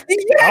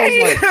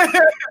 I was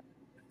like,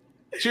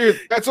 cheers.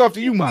 That's off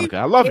to you, Monica.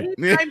 I love it.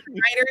 Anytime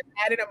writers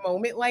added a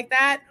moment like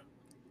that,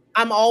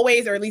 I'm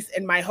always, or at least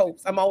in my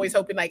hopes, I'm always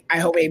hoping like, I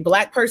hope a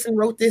Black person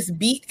wrote this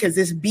beat, because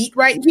this beat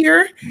right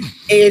here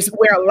is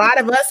where a lot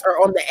of us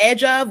are on the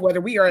edge of,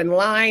 whether we are in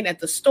line at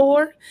the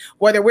store,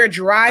 whether we're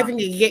driving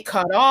to get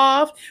cut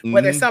off,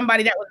 whether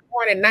somebody that was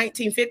born in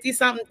 1950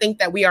 something think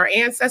that we are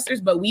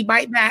ancestors, but we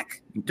bite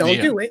back.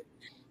 Don't do it.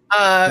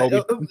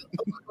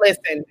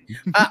 Listen,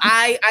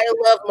 I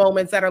love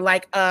moments that are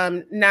like,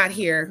 not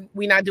here.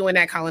 We're not doing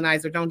that,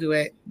 colonizer. Don't do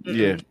it.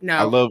 Yeah.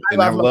 No.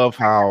 I love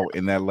how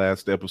in that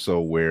last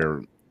episode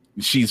where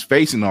she's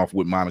facing off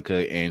with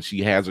Monica and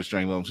she has her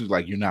string on, she's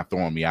like, you're not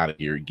throwing me out of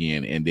here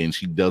again. And then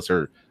she does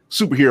her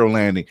superhero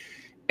landing.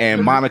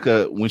 And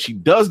Monica, when she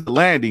does the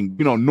landing,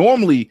 you know,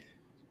 normally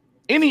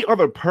any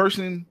other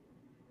person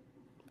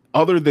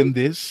other than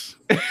this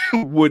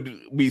would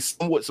be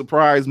somewhat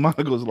surprised.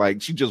 Monica's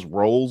like, she just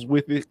rolls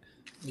with it.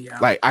 Yeah.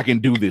 Like, I can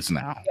do this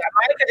now. Yeah,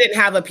 Monica didn't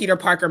have a Peter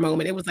Parker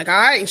moment. It was like, all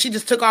right, and she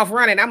just took off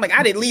running. I'm like,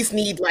 I'd at least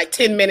need like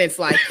 10 minutes.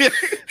 Like,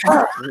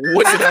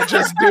 what did I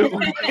just do?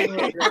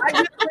 I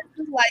just went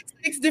through like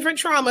 6 different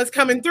traumas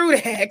coming through the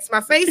hex.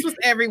 My face was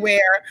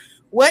everywhere.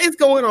 What is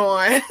going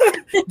on?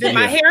 Did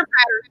my hair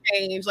pattern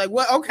change? Like,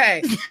 what?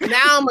 Okay,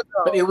 now I'm gonna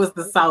go. But it was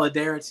the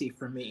solidarity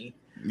for me.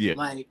 Yeah,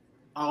 like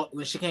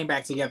when she came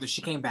back together,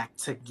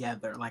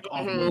 like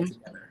all the way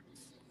together.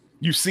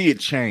 You see it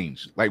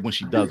change, like when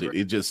she does it.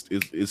 It just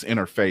is in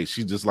her face.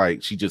 She's just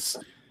like, she just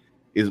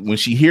is when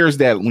she hears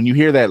that. When you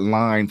hear that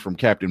line from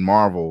Captain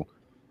Marvel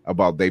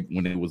about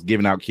when it was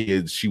giving out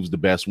kids, she was the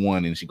best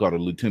one, and she called her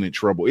Lieutenant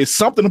Trouble. It's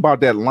something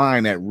about that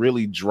line that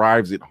really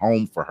drives it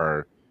home for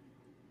her.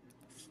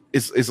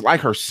 It's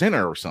like her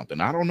center or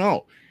something. I don't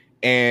know.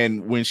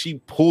 And when she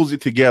pulls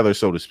it together,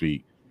 so to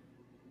speak,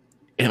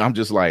 and I'm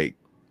just like,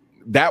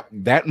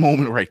 that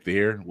moment right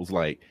there was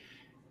like,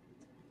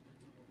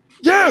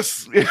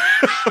 yes.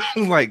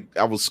 Like,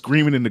 I was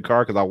screaming in the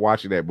car because I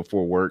watched that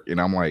before work, and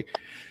I'm like,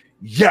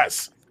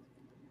 yes,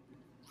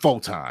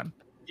 photon.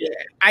 Yeah,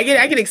 I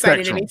get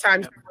excited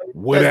anytime.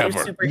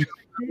 Whatever.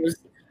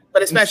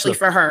 But especially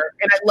for her.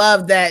 And I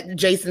love that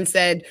Jason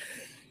said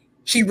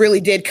she really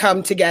did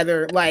come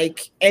together,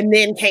 like, and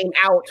then came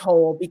out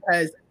whole,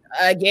 because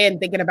again,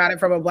 thinking about it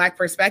from a Black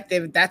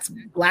perspective, that's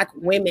Black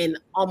women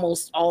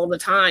almost all the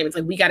time. It's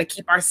like, we got to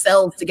keep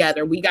ourselves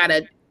together. We got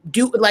to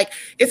do, like,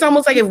 it's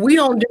almost like if we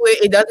don't do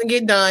it, it doesn't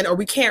get done, or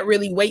we can't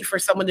really wait for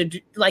someone to do,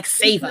 like,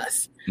 save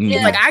us. Yeah.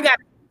 It's like, I got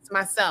to do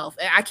myself.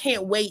 I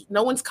can't wait.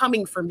 No one's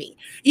coming for me.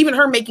 Even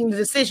her making the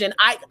decision,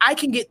 I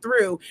can get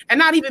through, and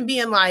not even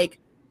being like,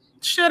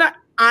 should I?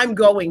 I'm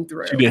going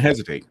through. She didn't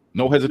hesitate.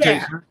 No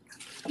hesitation.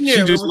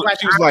 Yeah.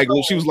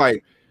 She was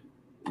like,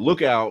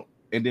 look out,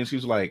 and then she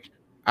was like,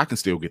 I can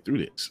still get through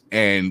this,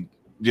 and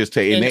just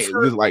take. And it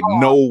was like,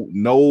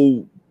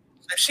 no.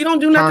 If she don't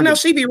do nothing else,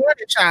 she be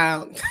running,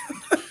 child.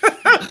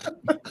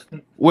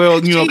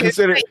 Well, you know,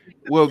 consider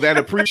that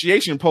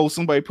appreciation post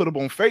somebody put up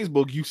on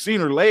Facebook. You've seen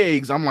her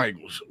legs. I'm like,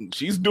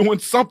 she's doing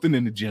something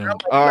in the gym.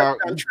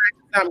 Because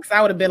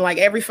I would have been like,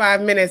 every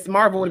 5 minutes,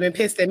 Marvel would have been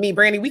pissed at me.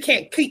 Brandy, we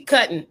can't keep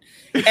cutting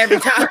every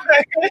time.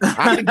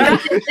 I'm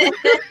trying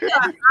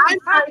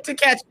to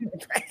catch you.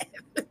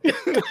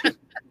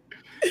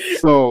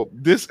 So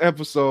this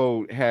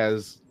episode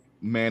has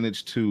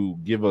managed to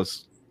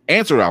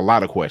answer a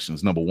lot of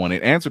questions. Number one,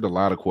 it answered a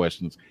lot of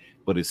questions,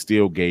 but it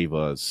still gave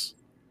us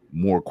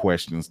more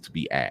questions to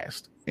be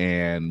asked.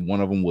 And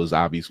one of them was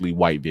obviously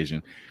White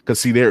Vision.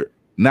 Because see,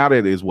 now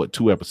that there's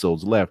 2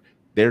 episodes left,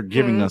 they're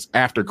giving us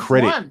after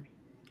credit. One,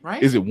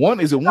 right? Is it one?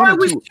 Is it one or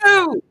 2?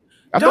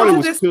 I thought it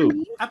was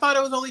 2. I thought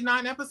it was only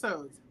 9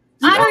 episodes.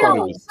 I don't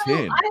know. So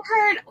I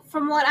heard,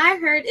 from what I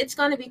heard, it's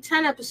going to be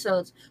 10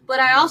 episodes. But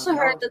I also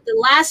heard that the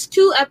last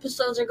 2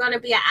 episodes are going to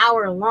be an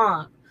hour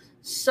long.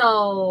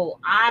 So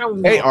I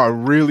don't know. They are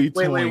really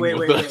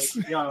wait.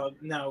 Yo,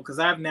 no, because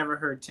I've never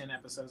heard 10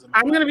 episodes.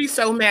 I'm going to be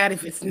so mad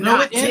if it's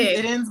not 10.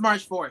 It ends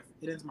March 4th.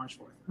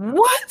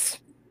 What?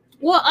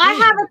 Well, I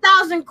have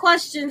 1,000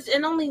 questions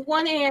and only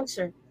one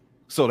answer.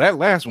 So that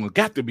last one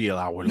got to be an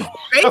hour long.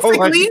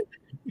 Basically,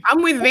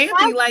 I'm with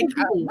Vampy. Like,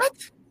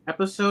 what?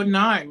 Episode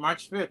 9,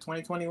 March 5th,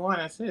 2021.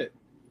 That's it.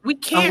 We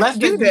can't unless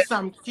do they do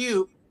something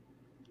cute.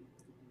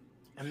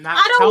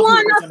 I don't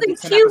want nothing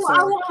cute.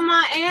 I want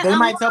my answer. They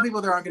might tell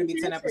people there aren't going to be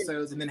 10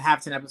 episodes and then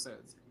have 10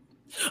 episodes.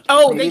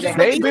 Oh,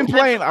 they've been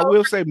playing. I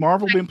will say,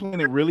 Marvel been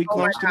playing it really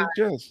close to the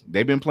chest.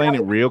 They've been playing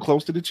it real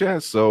close to the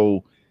chest.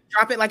 So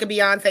drop it like a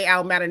Beyonce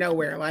album out of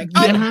nowhere. Like,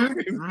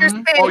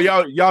 oh,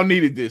 y'all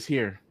needed this.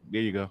 Here,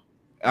 there you go.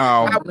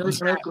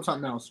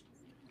 Something else.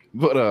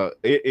 But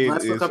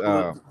let's look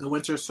up the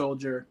Winter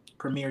Soldier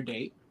premiere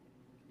date.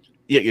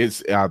 Yeah,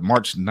 it's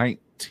March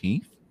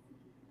 19th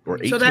or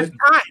 18th. So that's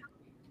fine.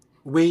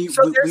 We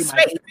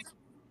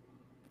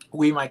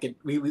might get a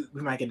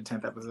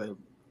 10th episode.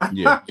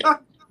 Yeah.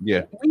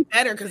 We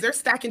better, because they're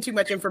stacking too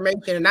much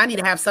information, and I need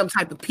to have some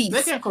type of piece.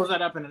 They can't close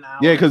that up in an hour.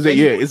 Yeah, because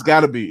it's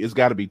got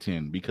to be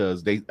 10,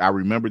 because I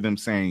remember them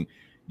saying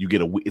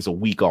it's a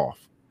week off,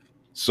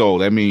 so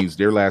that means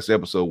their last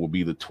episode will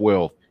be the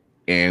 12th,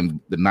 and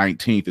the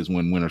 19th is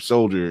when Winter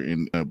Soldier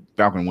and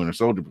Falcon and Winter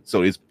Soldier.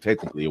 So it's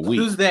technically a week.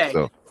 Who's they?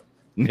 So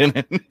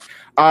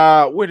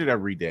Where did I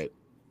read that?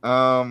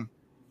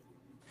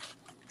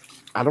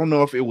 I don't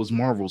know if it was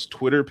Marvel's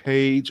Twitter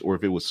page or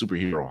if it was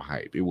Superhero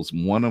Hype. It was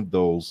one of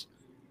those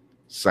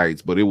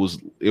sites, but it was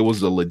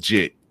a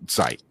legit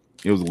site.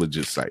 It was a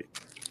legit site.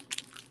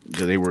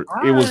 They were.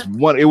 It was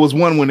one. It was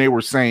one when they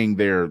were saying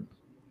their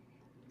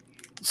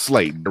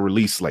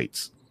release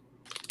slates.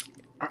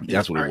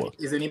 That's what it was.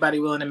 Is anybody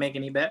willing to make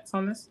any bets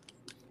on this?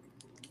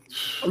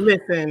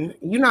 Listen,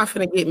 you're not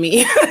finna get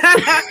me.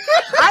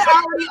 I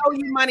already owe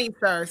you money,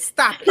 sir.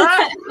 Stop it.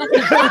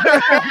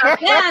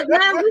 Yeah,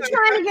 man, we're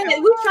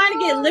trying to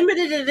get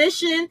limited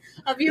edition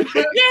of your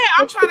book. Yeah,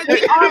 I'm trying to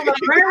get all the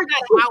bird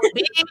out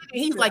big.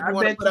 He's like, you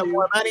want to put up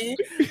more money?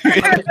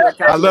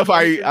 I love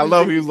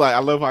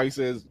how he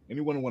says,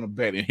 anyone want to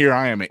bet? And here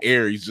I am in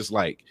air. He's just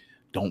like,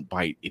 don't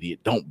bite,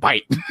 idiot. Don't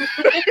bite. Yeah,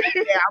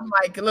 I'm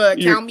like, look,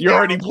 count me. You're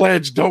already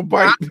pledged. Don't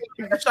bite.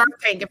 I'm Shark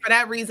Tank, and for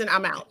that reason,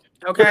 I'm out.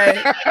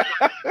 Okay.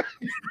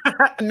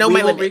 We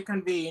will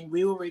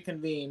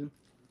reconvene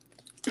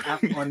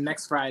on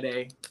next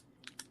Friday.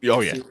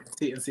 Oh yeah.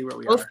 See where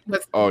we are.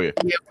 Oh yeah.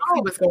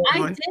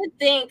 I did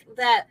think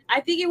that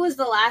it was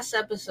the last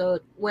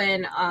episode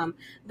when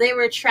they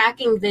were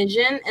tracking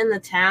Vision in the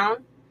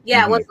town.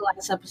 Yeah, It was the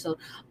last episode.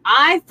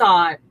 I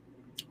thought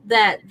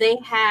that they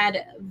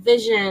had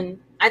Vision.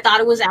 I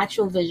thought it was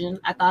actual Vision.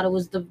 I thought it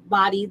was the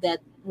body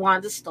that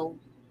Wanda stole.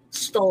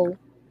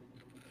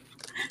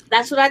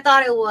 That's what I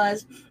thought it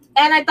was.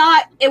 And I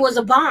thought it was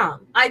a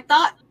bomb. I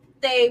thought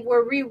they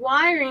were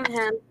rewiring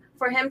him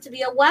for him to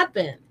be a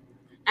weapon.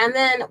 And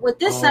then with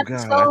this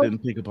episode... God, I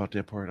didn't think about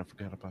that part. I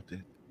forgot about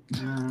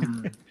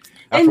that.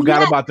 I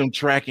forgot about them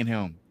tracking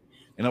him.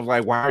 And I was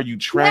like, why are you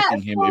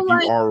tracking him if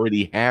you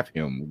already have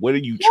him? What are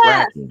you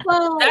tracking?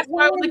 So that's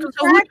why I was like,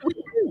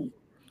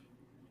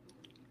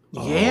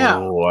 yeah.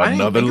 Oh,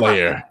 another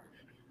layer.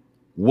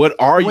 What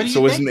are you?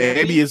 So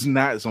maybe it's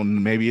not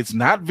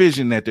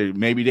Vision that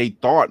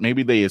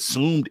maybe they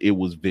assumed it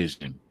was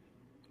Vision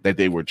that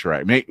they were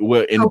trying.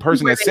 The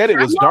person that said it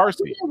was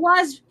Darcy.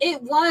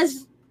 It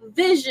was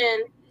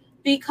Vision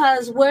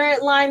because where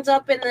it lines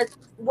up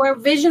where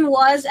Vision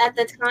was at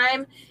the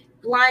time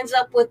lines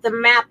up with the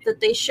map that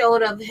they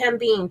showed of him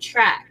being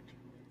tracked.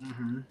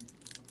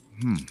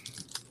 Mm-hmm.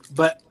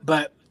 But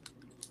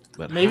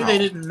maybe they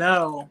didn't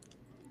know.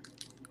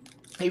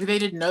 Maybe they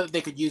didn't know that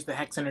they could use the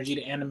hex energy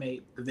to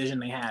animate the Vision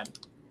they had.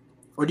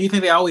 Or do you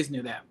think they always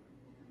knew that?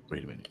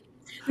 Wait a minute.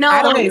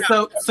 No. Okay,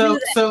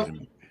 so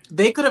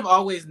they could have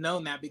always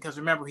known that because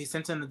remember he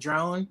sent in the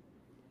drone,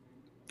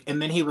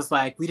 and then he was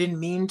like, "We didn't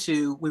mean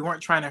to. We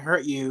weren't trying to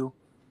hurt you."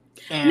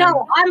 And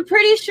no, I'm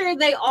pretty sure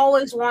they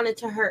always wanted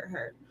to hurt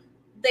her.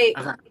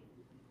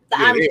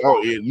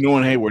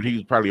 Knowing Hayward, he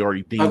was probably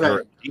already deemed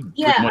her.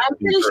 I'm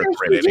pretty sure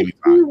he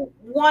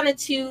wanted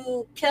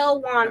to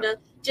kill Wanda.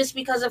 Just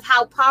because of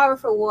how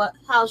powerful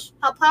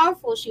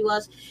she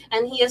was,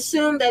 and he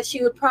assumed that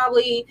she would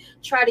probably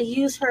try to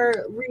use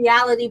her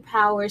reality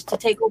powers to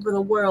take over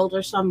the world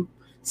or some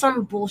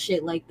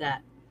bullshit like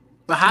that.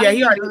 But how did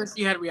he know that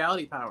she had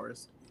reality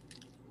powers?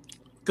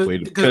 Because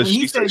when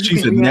he said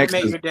you can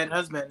reanimate your dead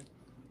husband,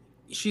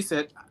 she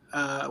said,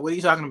 "What are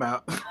you talking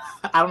about?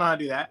 I don't know how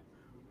to do that."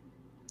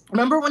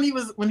 Remember when he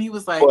was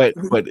like,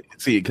 but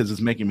see, because it's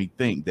making me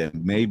think that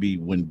maybe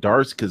when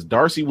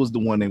Darcy was the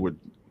one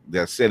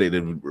that said it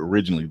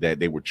originally that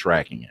they were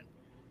tracking him.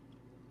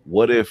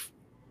 What if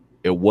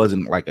it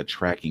wasn't like a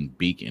tracking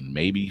beacon?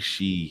 Maybe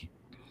she,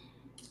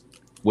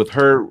 with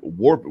her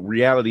warp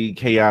reality,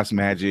 chaos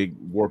magic,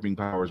 warping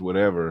powers,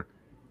 whatever.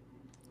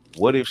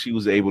 What if she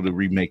was able to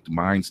remake the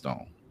Mind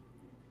Stone?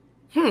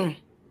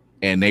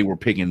 And they were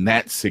picking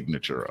that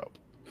signature up.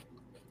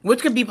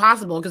 Which could be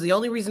possible because the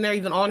only reason they're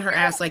even on her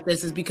ass like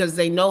this is because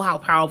they know how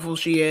powerful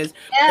she is.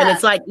 Yeah. And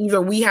it's like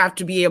either we have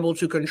to be able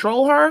to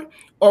control her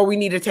or we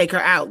need to take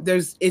her out.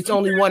 It's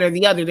only one or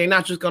the other. They're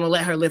not just going to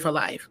let her live her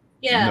life.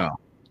 Yeah. No,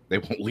 they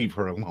won't leave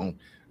her alone.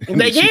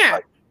 They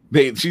can't.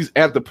 She's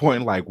at the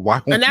point like,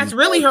 why? And that's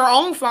really her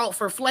own fault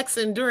for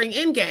flexing during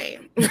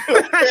Endgame.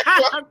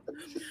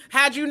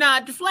 Had you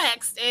not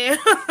flexed, and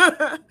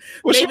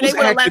she was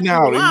acting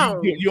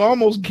out. You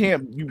almost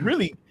can't. You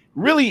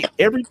really,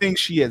 everything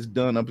she has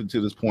done up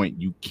until this point,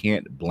 you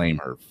can't blame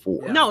her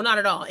for. No, not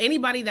at all.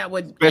 Anybody that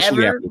would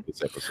especially after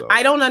this episode.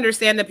 I don't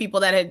understand the people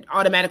that had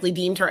automatically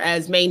deemed her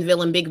as main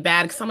villain, big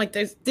bad. Because I'm like,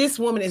 this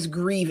woman is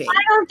grieving.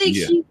 I don't think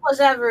she was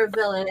ever a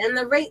villain. And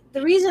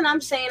the reason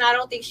I'm saying I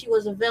don't think she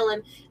was a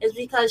villain is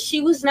because she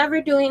was never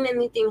doing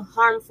anything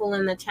harmful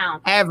in the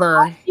town.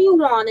 Ever.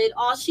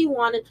 All she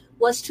wanted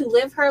was to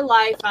live her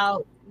life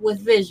out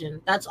with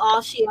Vision. That's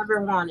all she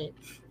ever wanted.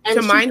 And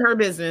to mind her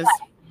business.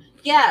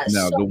 Yes.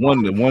 Now the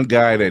one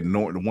guy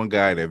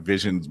that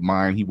Vision's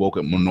mind, he woke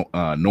up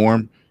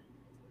Norm.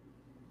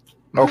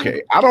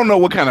 Okay, I don't know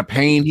what kind of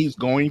pain he's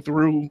going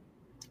through,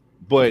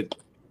 but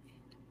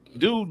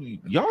dude,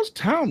 y'all's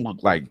town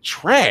looked like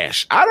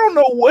trash. I don't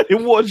know what it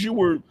was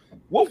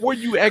what were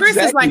you exactly? Chris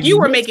is like, you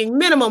were making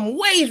minimum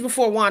wage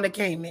before Wanda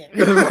came in.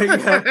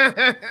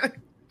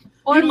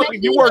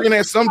 You're working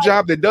at some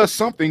job that does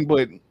something,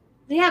 but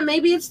Yeah,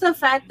 maybe it's the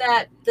fact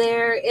that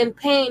they're in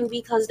pain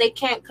because they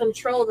can't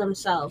control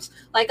themselves.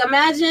 Like,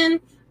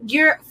 imagine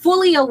you're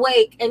fully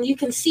awake and you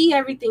can see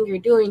everything you're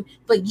doing,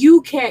 but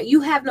you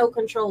have no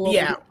control over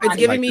your it's body.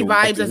 giving me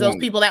vibes as those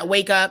people that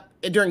wake up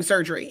during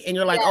surgery and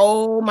you're like,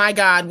 oh my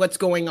God, what's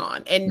going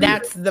on? And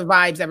that's the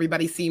vibes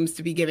everybody seems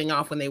to be giving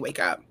off when they wake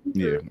up.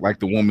 Yeah, like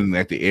the woman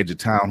at the edge of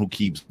town who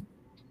keeps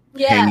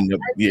hanging up.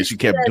 Yeah, she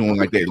kept doing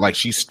like that. Like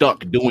she's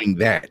stuck doing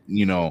that,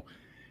 you know.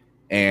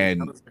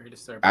 And that was very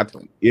disturbing.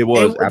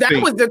 that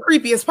was the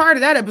creepiest part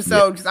of that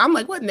episode because I'm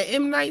like, what in the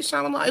M. Night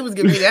Shyamalan? It was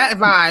giving me that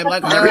vibe.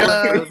 Like,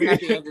 at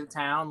the edge of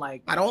town,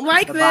 like I don't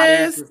like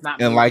this.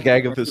 And like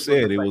Agatha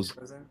said, it was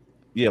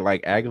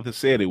like Agatha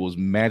said, it was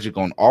magic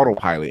on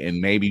autopilot, and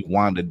maybe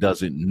Wanda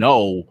doesn't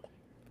know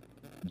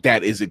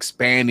that is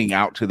expanding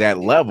out to that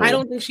level. I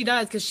don't think she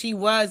does because she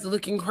was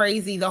looking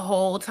crazy the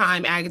whole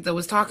time Agatha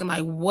was talking.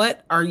 Like,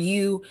 what are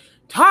you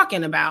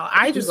talking about?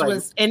 I just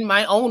was in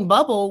my own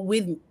bubble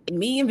with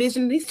me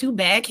envisioning these two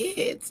bad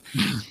kids.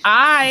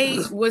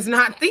 I was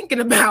not thinking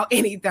about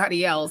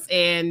anybody else.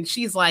 And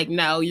she's like,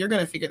 no, you're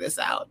going to figure this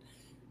out.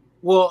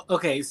 Well,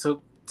 okay.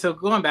 So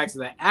going back to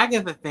that,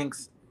 Agatha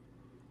thinks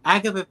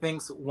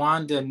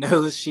Wanda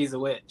knows she's a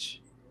witch.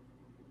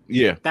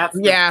 Yeah. That's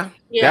That's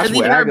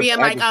even her being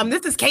like,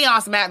 this is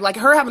chaos, Matt. Like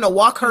her having to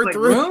walk her like,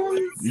 through. Rooms?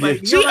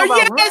 Like, You know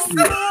how to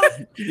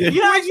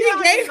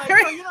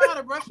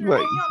brush your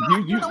hair.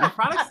 You know what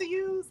products to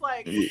use.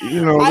 Like,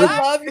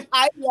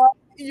 I love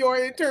your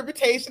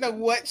interpretation of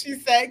what she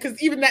said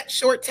because even that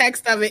short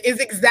text of it is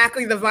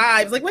exactly the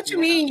vibes. Like, what you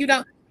mean you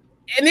don't?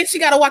 And then she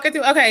got to walk her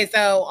through. Okay,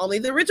 so only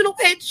the original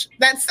pitch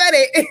that said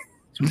it.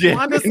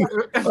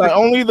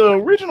 Only the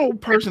original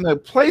person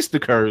that placed the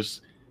curse.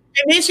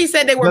 And then she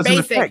said they were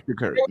basic.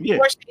 Yeah.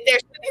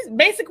 These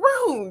basic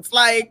runes.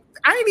 Like,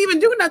 I ain't even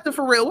doing nothing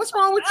for real. What's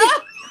wrong with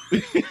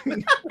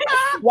you?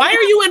 Why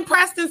are you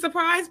impressed and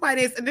surprised by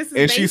this? And this is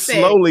and basic. She's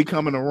slowly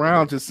coming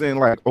around to saying,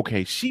 like,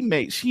 okay, she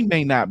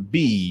may not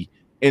be.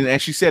 And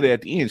as she said it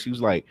at the end, she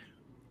was like,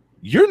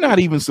 you're not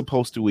even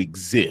supposed to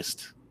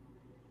exist.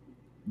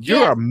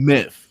 You're a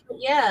myth.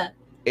 Yeah.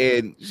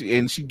 And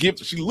she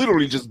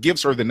literally just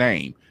gives her the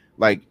name.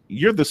 Like,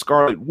 you're the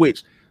Scarlet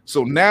Witch.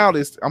 So now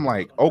I'm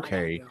like,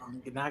 okay.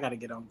 Now I gotta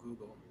get on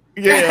Google.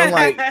 Yeah, I'm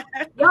like,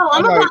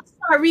 I'm about to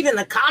start reading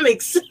the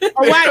comics.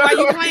 While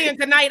you playing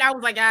tonight, I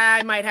was like,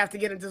 I might have to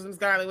get into some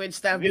Scarlet Witch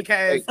stuff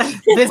because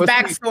this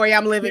backstory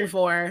I'm living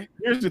for.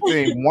 Here's the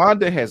thing: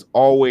 Wanda has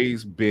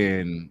always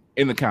been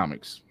in the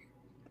comics.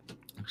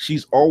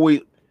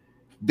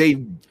 They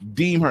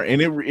deem her,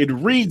 and it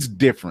reads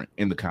different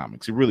in the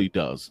comics. It really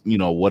does. You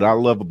know what I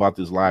love about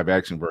this live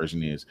action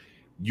version is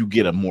you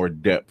get a more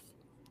depth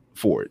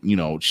for it. You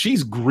know,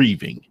 she's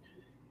grieving.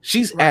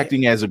 She's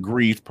acting as a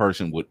grieved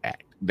person would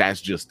act.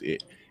 That's just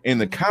it. In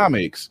the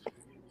comics,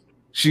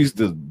 she's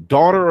the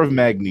daughter of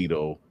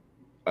Magneto,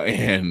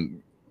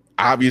 and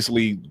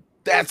obviously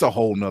that's a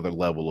whole nother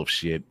level of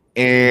shit.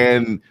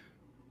 And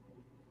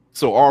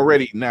so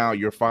already now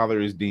your father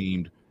is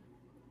deemed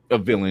a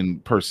villain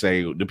per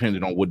se,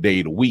 depending on what day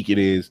of the week it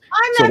is.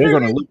 I never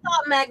really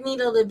thought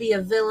Magneto to be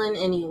a villain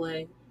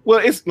anyway. Well,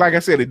 it's like I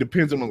said, it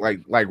depends on like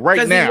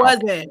right now. He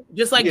wasn't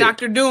just like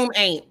Dr. Doom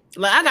ain't.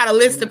 Like I got a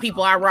list of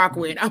people I rock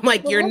with. I'm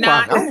like,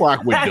 I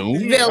rock with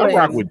Doom. I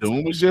rock with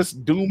Doom. It's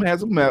just Doom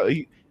has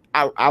a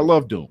I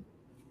love Doom.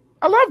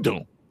 I love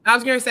Doom. I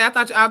was gonna say I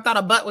thought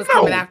a butt was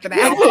coming after that.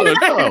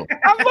 No,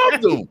 I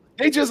love Doom.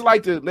 They just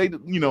like to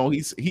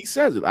he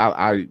says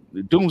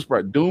it.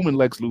 Doom and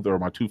Lex Luthor are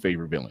my two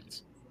favorite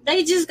villains.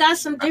 They just got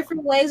some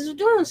different ways of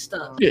doing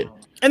stuff. Yeah.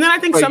 And then I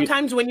think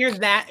sometimes when you're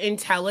that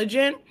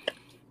intelligent,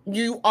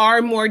 you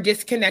are more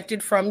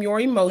disconnected from your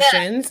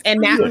emotions.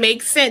 And that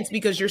makes sense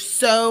because you're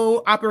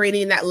so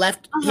operating in that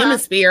left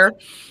hemisphere.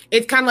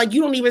 It's kind of like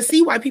you don't even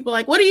see why people are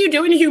like, what are you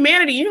doing to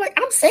humanity? You're like,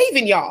 I'm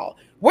saving y'all.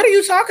 What are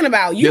you talking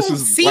about? You don't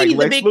see like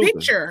the big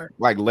picture.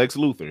 Like Lex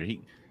Luthor.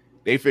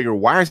 They figure,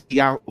 why is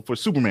he out for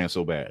Superman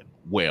so bad?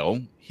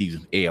 Well, he's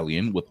an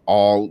alien with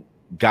all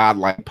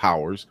godlike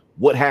powers.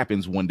 What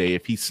happens one day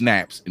if he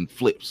snaps and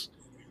flips?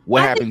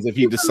 What happens if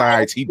he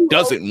decides he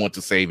doesn't want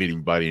to save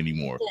anybody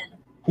anymore? Yeah.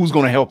 Who's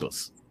going to help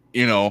us?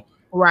 You know,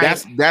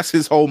 that's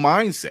his whole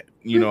mindset,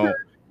 you know.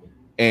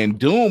 And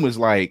Doom is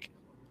like,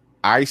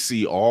 I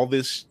see all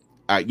this,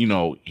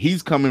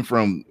 he's coming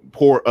from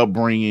poor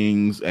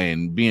upbringings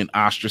and being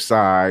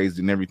ostracized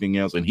and everything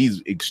else. And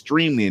he's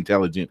extremely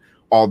intelligent,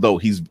 although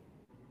he's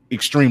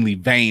extremely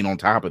vain on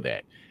top of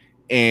that.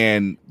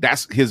 And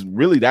that's his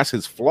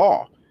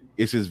flaw.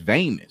 It's his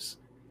vainness.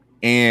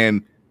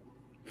 And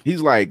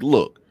he's like,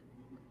 look,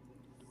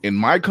 in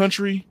my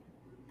country,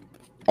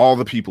 all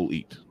the people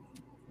eat.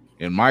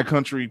 In my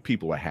country,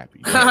 people are happy.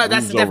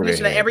 That's the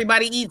definition of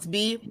everybody eats,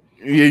 B.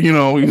 Yeah,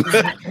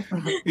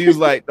 he was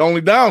like, the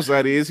only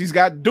downside is he's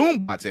got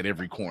Doombots at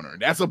every corner.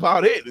 That's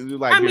about it.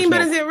 Like,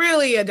 but is it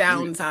really a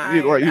downside?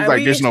 He's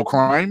like, there's no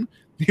crime.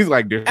 He's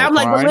like, there's no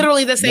crime. But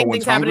literally the same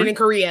thing's happening in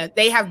Korea.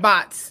 They have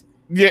bots.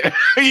 Yeah,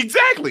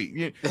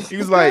 exactly. He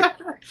was like,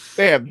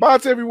 they have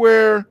bots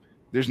everywhere.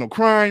 There's no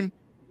crime.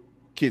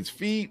 Kids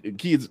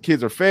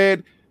are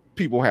fed.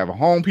 People have a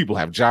home. People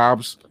have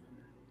jobs.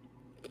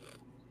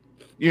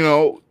 You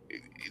know,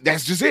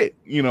 that's just it.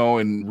 You know,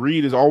 and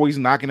Reed is always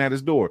knocking at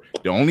his door.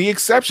 The only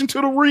exception to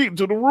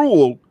the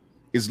rule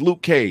is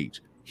Luke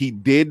Cage. He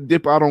did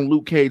dip out on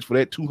Luke Cage for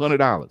that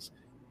 $200.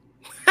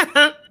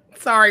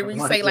 Sorry, when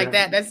you say like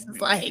that, that's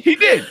just like he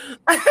did.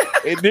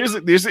 And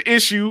there's an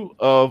issue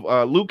of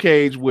Luke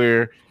Cage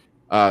where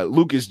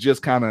Luke is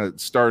just kind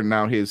of starting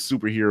out his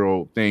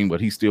superhero thing,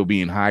 but he's still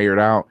being hired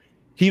out.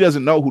 He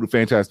doesn't know who the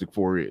Fantastic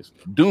Four is.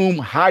 Doom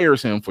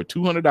hires him for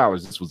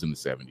 $200. This was in the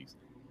 70s.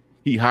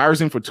 He hires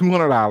him for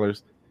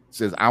 $200,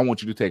 says, I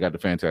want you to take out the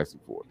Fantastic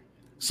Four.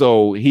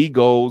 So he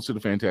goes to the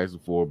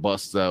Fantastic Four,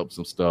 busts up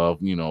some stuff,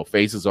 you know,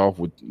 faces off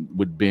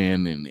with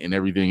Ben and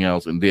everything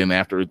else. And then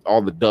after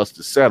all the dust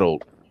is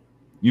settled,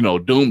 you know,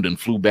 Doom then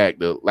flew back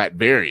to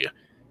Latveria.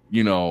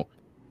 You know,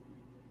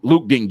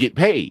 Luke didn't get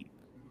paid.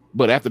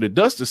 But after the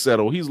dust is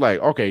settled, he's like,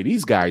 okay,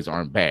 these guys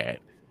aren't bad.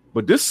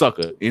 But this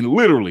sucker, and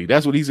literally,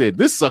 that's what he said,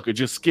 this sucker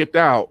just skipped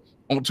out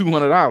on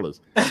 $200.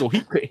 So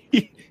he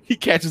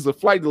catches a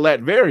flight to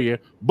Latveria,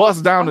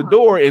 busts down the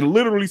door, and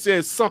literally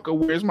says, sucker,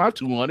 where's my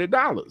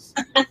 $200?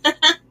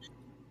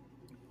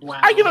 Wow.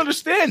 I can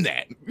understand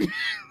that.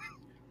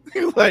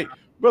 He's like,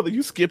 brother,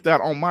 you skipped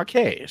out on my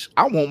cash.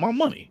 I want my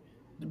money.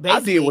 Basically, I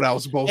did what I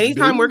was supposed to do.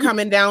 Anytime we're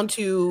coming down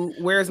to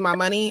where's my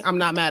money, I'm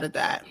not mad at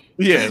that.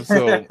 Yeah,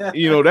 so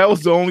you know that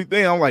was the only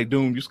thing. I'm like,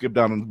 Doom, you skipped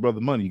out on the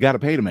brother money. You got to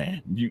pay the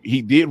man.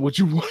 He did what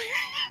you wanted.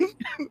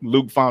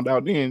 Luke found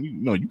out then. You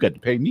know, you got to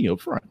pay me up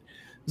front.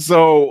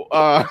 So,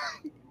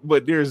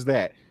 but there's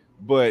that.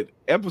 But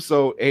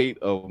episode 8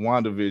 of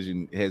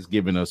WandaVision has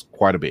given us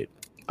quite a bit.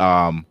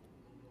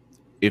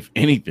 If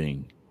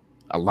anything,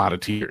 a lot of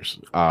tears.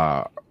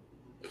 A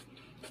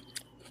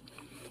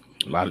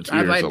lot of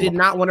tears. I did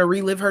not want to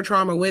relive her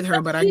trauma with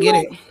her, but I get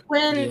it.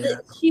 When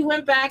she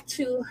went back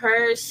to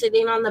her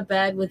sitting on the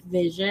bed with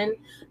Vision,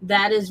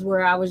 that is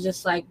where I was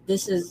just like,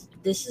 this is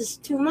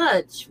too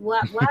much. Why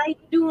are you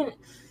doing it?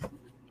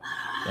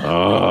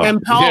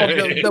 And Paul,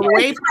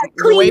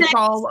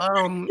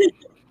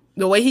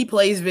 the way he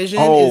plays Vision.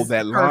 Oh,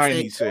 that line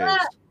he says.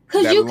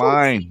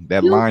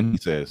 That line he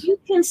says. You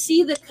can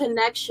see the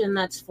connection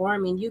that's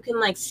forming. You can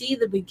like see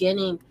the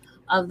beginning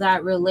of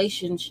that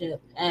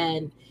relationship,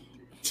 and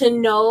to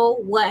know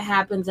what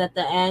happens at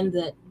the end,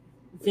 that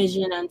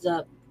Vision ends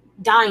up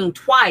dying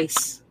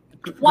twice.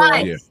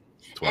 Yeah,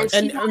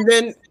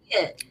 and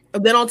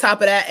then on top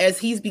of that, as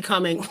he's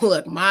becoming,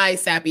 look, my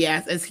sappy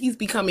ass, as he's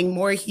becoming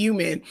more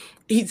human,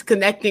 he's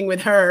connecting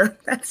with her.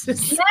 That's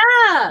just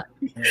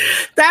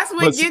that's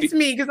what gets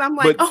me, because I'm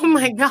like, oh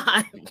my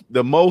god.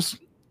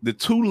 The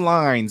two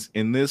lines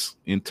in this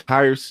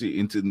entire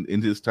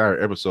in this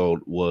entire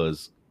episode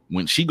was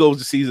when she goes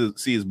to see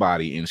his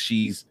body and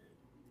she's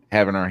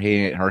having her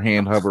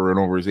hand hovering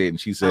over his head, and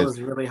she says,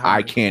 really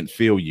I can't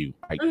feel you.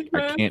 I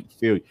can't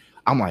feel you.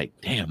 I'm like,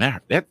 damn,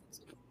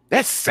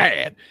 that's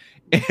sad.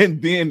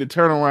 And then to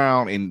turn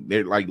around and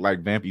they're like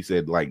Vampy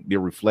said, like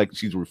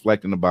she's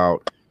reflecting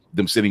about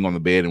them sitting on the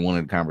bed in one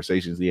of the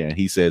conversations. Yeah, and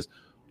he says,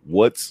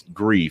 what's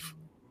grief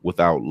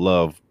without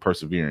love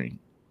persevering?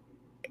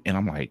 And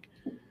I'm like,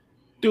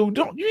 dude,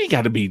 you ain't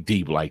got to be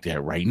deep like that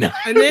right now.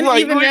 And then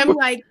even them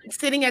like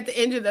sitting at the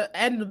end of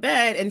the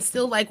bed and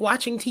still like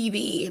watching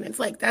TV, and it's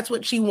like that's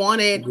what she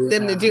wanted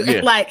them to do. Yeah.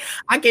 And like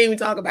I can't even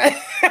talk about it.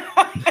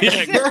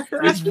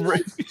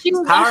 She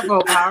was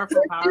powerful.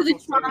 Through the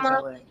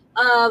trauma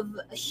of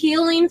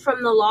healing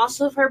from the loss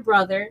of her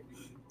brother,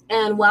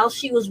 and while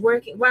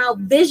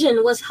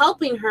Vision was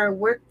helping her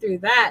work through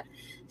that,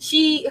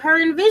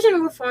 her and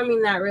Vision were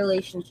forming that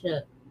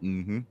relationship.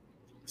 Mm-hmm.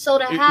 So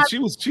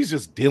she's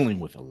just dealing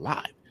with a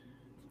lot.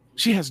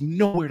 She has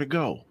nowhere to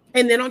go.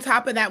 And then on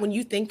top of that, when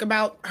you think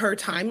about her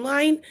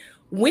timeline,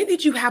 when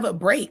did you have a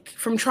break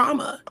from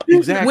trauma?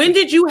 Exactly. When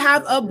did you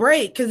have a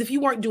break? Because if you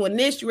weren't doing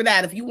this, you were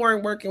that. If you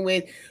weren't working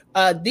with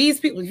these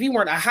people, if you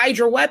weren't a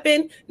Hydra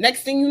weapon,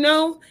 next thing you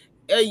know,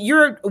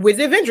 you're with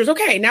the Avengers.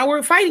 Okay, now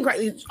we're fighting.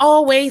 It's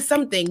always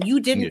something.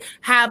 You didn't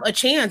have a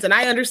chance. And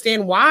I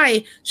understand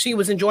why she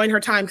was enjoying her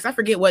time, because I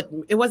forget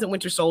it wasn't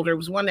Winter Soldier. It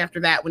was one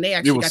after that when they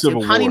actually got to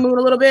honeymoon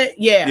a little bit.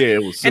 Yeah. Yeah,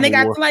 it was and they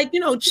got to like,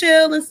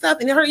 chill and stuff.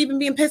 And her even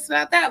being pissed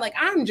about that. Like,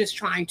 I'm just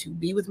trying to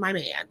be with my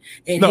man.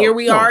 And here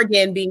we are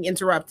again being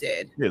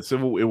interrupted. Yeah,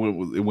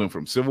 it went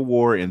from Civil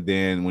War, and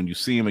then when you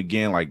see him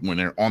again, like when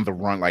they're on the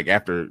run, like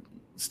after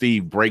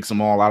Steve breaks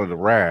them all out of the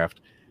raft,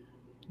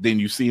 then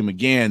you see him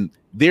again.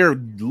 They're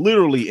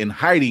literally in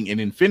hiding in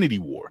Infinity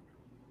War,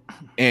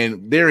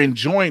 and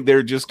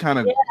they're just kind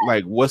of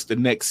like, what's the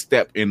next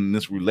step in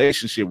this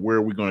relationship? Where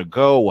are we going to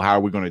go? How are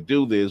we going to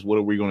do this? What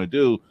are we going to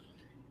do?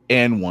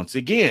 And once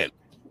again,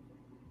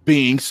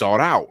 being sought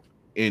out.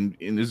 And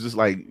it's just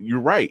like, you're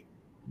right.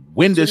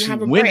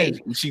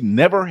 She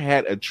never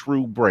had a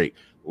true break.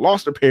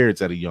 Lost her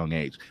parents at a young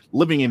age,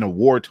 living in a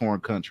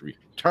war-torn country,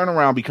 turn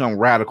around, become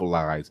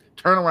radicalized,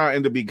 turn around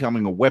into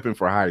becoming a weapon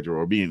for Hydra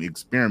or being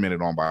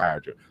experimented on by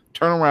Hydra.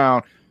 Turn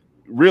around,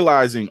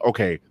 realizing,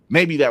 okay,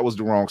 maybe that was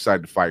the wrong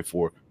side to fight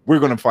for. We're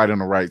going to fight on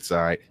the right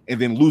side, and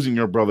then losing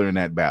your brother in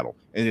that battle.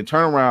 And then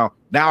turn around,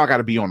 now I got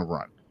to be on the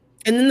run.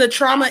 And then the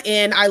trauma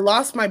in I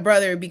lost my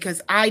brother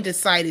because I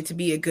decided to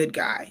be a good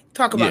guy.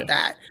 Talk about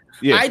that.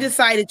 Yeah. I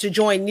decided to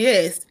join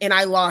this and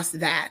I lost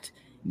that.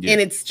 Yeah.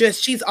 And it's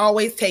just, she's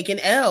always taken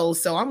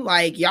L's. So I'm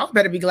like, y'all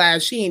better be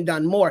glad she ain't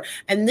done more.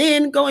 And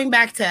then going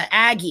back to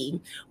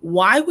Aggie,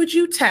 why would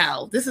you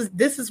tell? This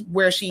is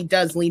where she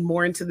does lean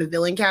more into the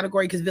villain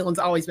category, because villains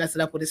always mess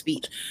it up with a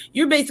speech.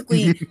 You're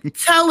basically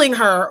telling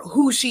her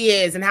who she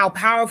is and how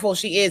powerful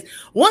she is.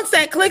 Once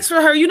that clicks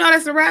for her, you know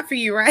that's a wrap for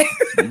you, right?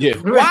 Yeah.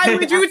 Why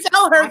would you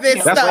tell her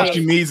this That's stuff? what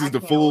she needs is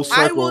the full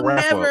circle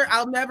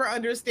I'll never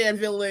understand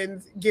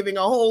villains giving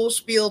a whole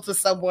spiel to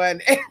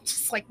someone and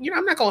just like,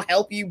 I'm not going to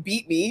help you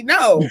beat me.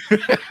 No.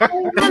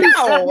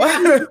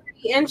 No.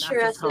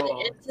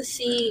 Interested to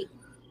see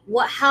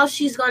how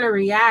she's going to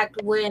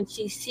react when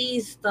she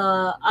sees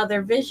the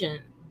other vision.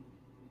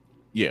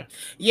 Yeah.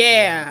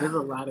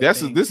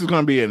 This is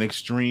going to be an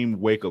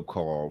extreme wake up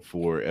call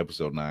for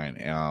episode 9.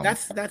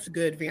 That's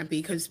good, Vampy,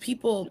 because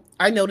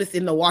I noticed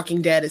in The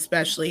Walking Dead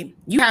especially,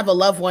 you have a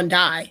loved one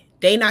die.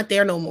 They not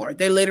there no more.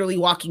 They're literally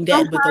walking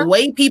dead. But the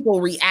way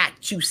people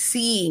react to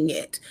seeing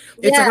it,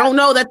 it's like, oh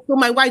no, that's still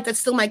my wife. That's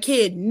still my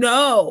kid.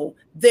 No,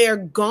 they're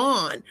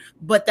gone.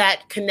 But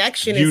that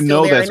connection is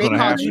still there, and it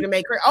caused you to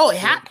make her. Oh, it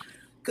happened.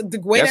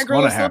 The way that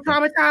girl is still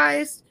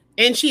traumatized,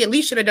 and she at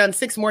least should have done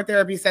 6 more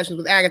therapy sessions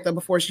with Agatha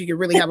before she could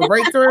really have a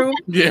breakthrough.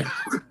 Yeah.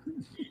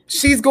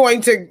 She's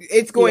going to.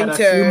 It's going to.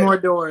 A few more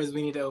doors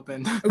we need to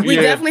open. We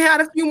definitely had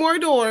a few more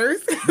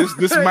doors.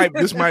 This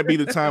might be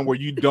the time where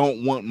you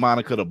don't want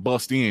Monica to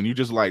bust in. You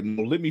just like,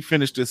 no, let me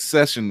finish this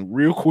session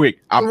real quick.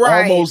 I'm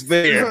almost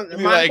there.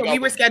 Monica, we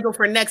were scheduled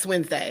for next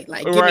Wednesday.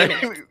 Like, give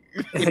me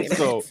a minute.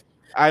 So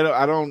I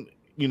don't.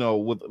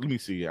 Let me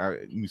see.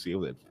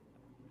 The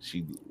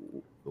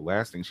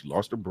last thing, she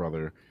lost her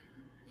brother.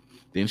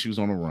 Then she was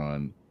on a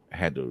run.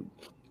 Had to.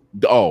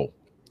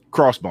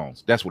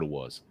 Crossbones. That's what it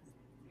was.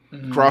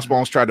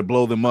 Crossbones tried to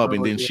blow them up,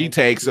 and then she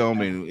takes them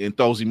and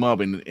throws him up,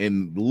 and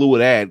in lieu of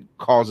that,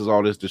 causes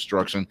all this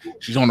destruction.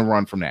 She's on the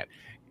run from that,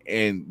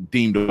 and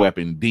deemed a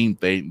weapon, deemed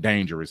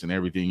dangerous, and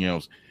everything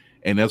else.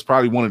 And that's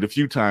probably one of the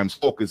few times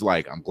Hulk is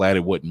like, "I'm glad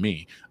it wasn't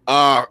me."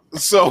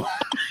 So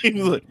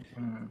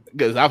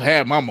because I've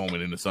had my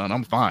moment in the sun,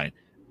 I'm fine,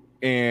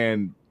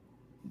 and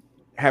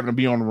having to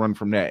be on the run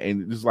from that,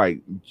 and it's like,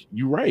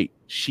 you're right.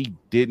 She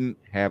didn't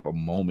have a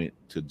moment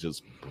to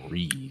just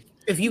breathe.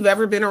 If you've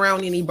ever been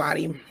around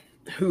anybody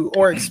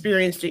or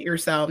experienced it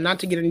yourself, not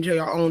to get into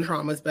your own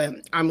traumas, but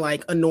I'm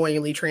like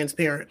annoyingly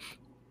transparent.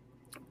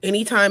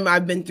 Anytime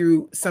I've been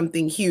through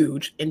something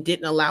huge and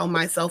didn't allow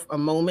myself a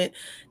moment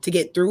to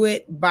get through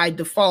it, by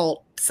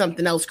default,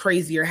 something else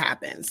crazier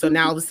happens. So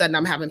now all of a sudden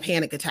I'm having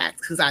panic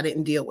attacks because I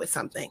didn't deal with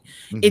something.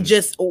 It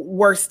just,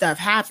 worse stuff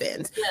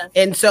happens. Yeah.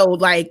 And so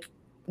like,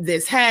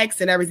 this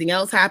hex and everything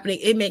else happening,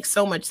 it makes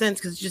so much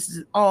sense because just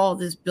all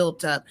this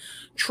built up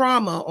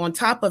trauma on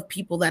top of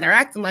people that are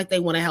acting like they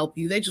want to help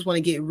you. They just want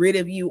to get rid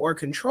of you or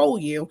control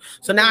you.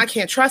 So now I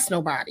can't trust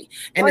nobody.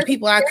 And the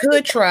people I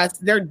could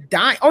trust, they're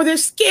dying or they're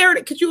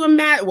scared. Could you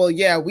imagine? Well,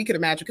 yeah, we could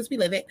imagine because we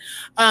live it.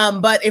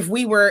 But if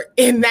we were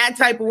in that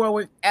type of world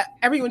where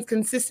everyone's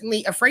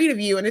consistently afraid of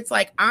you, and it's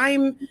like,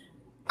 I'm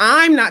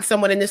not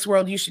someone in this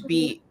world you should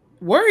be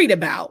worried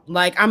about.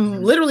 Like,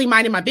 I'm literally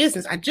minding my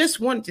business. I just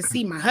wanted to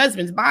see my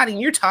husband's body, and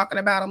you're talking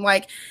about him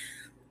like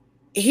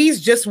he's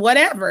just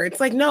whatever. It's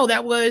like, no,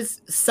 that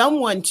was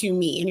someone to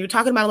me, and you're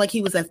talking about him like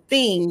he was a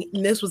thing,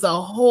 and this was a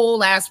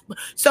whole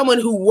someone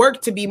who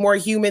worked to be more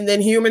human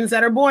than humans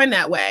that are born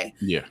that way.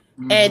 Yeah.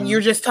 And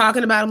you're just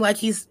talking about him like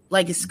he's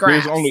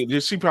scraps.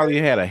 She probably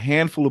had a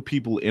handful of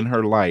people in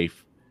her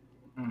life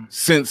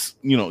since,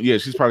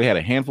 she's probably had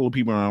a handful of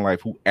people in her life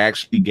who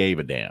actually gave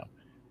a damn.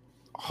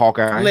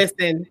 Hawkeye.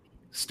 Listen.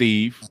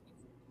 Steve,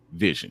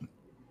 Vision.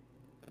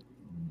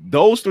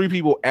 Those 3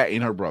 people,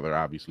 in her brother,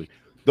 obviously,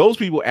 those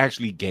people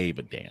actually gave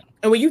a damn.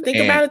 And when you think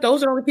about it,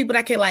 those are the only people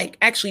that can like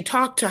actually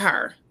talk to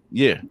her.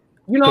 Yeah.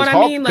 You know what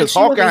I mean? Like, she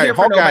wasn't here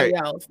for nobody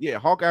else. Yeah,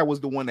 Hawkeye was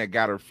the one that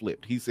got her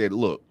flipped. He said,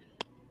 look,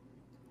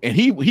 and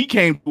he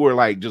came to her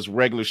like just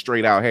regular,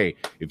 straight out, hey,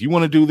 if you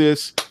want to do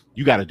this,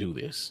 you got to do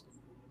this.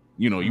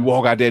 You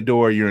walk out that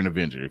door, you're an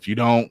Avenger. If you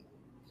don't,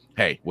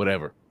 hey,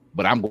 whatever.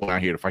 But I'm going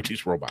out here to fight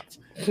these robots.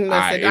 Listen,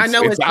 I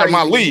know it's out of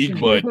my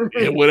league, but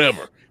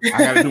whatever. I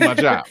got to do my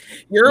job.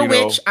 You're a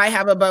witch. I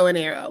have a bow and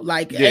arrow.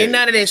 Like, ain't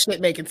none of this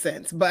shit making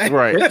sense. But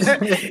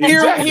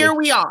here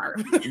we are.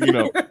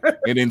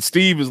 And then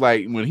Steve is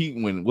like,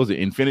 when was it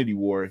Infinity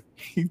War?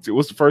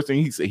 What's the first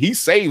thing he said? He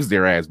saves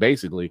their ass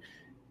basically.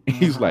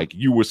 He's like,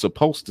 you were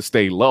supposed to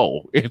stay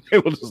low, and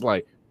it was just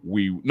like,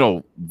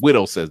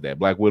 Widow says that.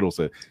 Black Widow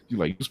said,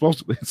 you're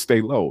supposed to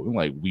stay low. I'm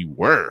like, we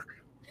were.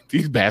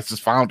 These bastards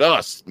found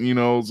us,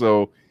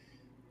 so,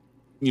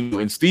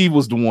 and Steve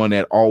was the one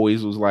that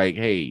always was like,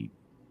 hey,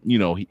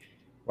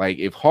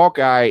 if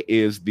Hawkeye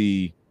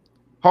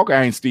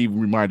and Steve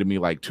reminded me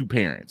like 2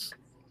 parents.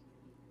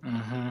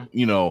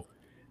 You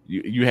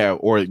have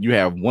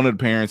one of the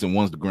parents and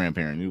one's the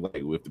grandparent. You're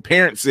like, if the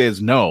parent says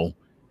no,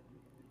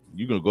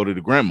 you're gonna go to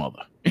the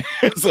grandmother.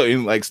 So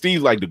and like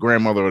Steve's like the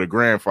grandmother or the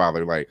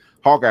grandfather. Like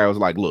Hawkeye was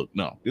like, look,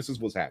 no, this is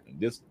what's happening.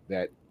 This,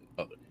 that,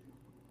 other.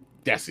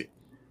 That's it.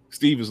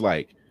 Steve is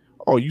like,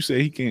 oh, you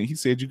said he can't. He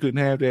said you couldn't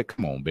have that.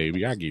 Come on,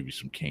 baby, I'll give you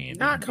some candy.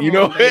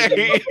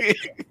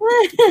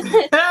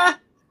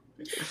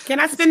 Can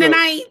I spend the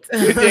night?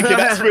 Can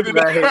I spend the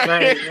night?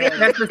 Right.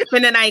 That's the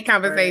spend the night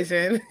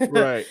conversation.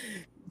 Right.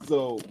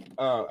 So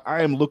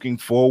I am looking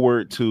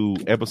forward to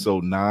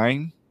episode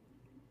 9.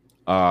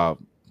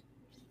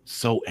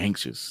 So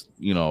anxious,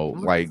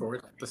 like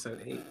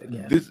episode 8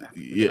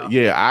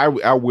 again.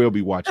 I will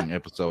be watching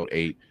episode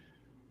 8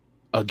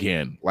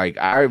 again. Like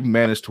I've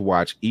managed to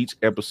watch each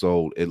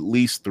episode at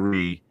least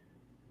 3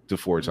 to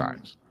 4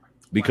 times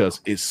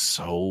because it's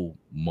so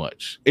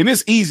much, and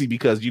it's easy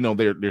because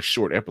they're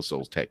short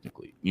episodes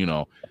technically,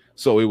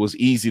 so it was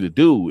easy to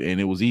do, and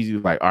it was easy to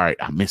like, all right,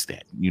 I missed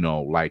that,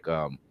 like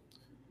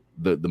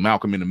the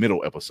Malcolm in the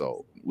Middle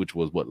episode, which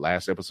was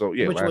last episode,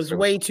 which was episode.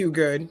 Way too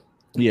good.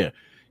 Yeah,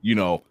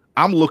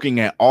 I'm looking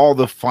at all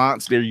the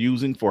fonts they're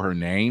using for her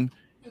name,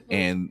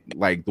 and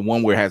like the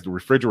one where it has the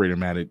refrigerator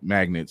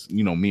magnets,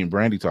 me and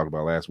Brandy talked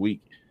about last week.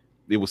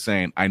 It was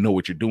saying, I know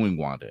what you're doing,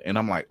 Wanda. And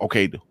I'm like,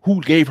 okay, who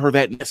gave her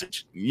that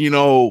message?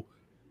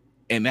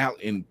 And now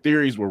in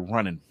theories were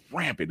running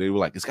rampant. They were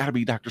like, it's got to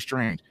be Doctor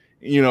Strange.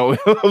 I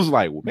was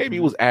like, well, maybe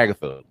it was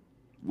Agatha.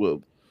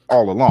 Well,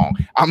 all along.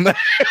 I'm not.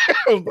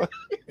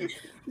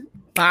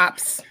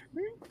 Pops.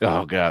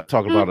 Oh, God.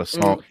 Talk about a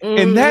song.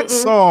 And that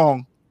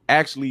song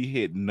actually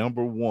hit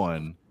number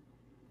 1.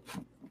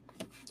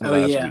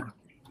 Oh, yeah. Week.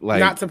 Like,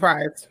 not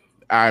surprised.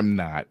 I'm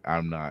not.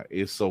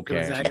 It's so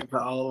catchy. Was Agatha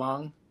all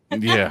along?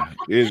 Yeah,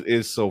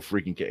 it's so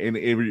freaking and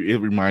it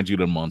reminds you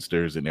of the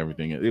monsters and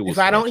everything. It was. If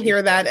I don't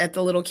hear that at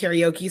the little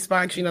karaoke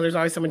spot, there's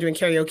always someone doing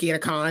karaoke at a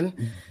con.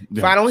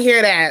 If I don't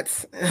hear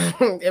that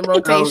in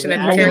rotation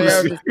at the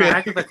karaoke,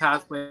 Agatha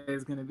cosplay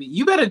is gonna be.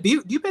 You better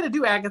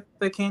do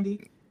Agatha,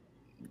 Candy.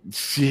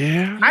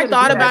 Yeah, I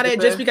thought about it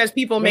just because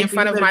people make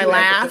fun of my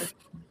laugh.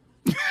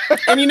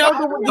 And you know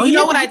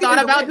what I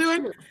thought about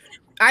doing?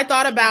 I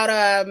thought about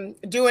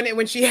doing it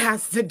when she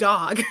has the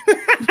dog.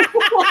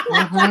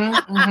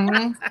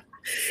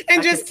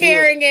 And just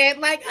carrying it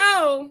like,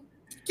 oh,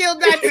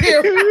 killed that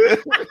too.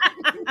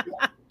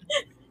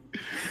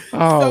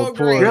 Oh, so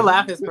great. Your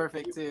laugh is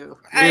perfect too.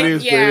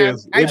 It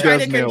is. I try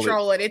to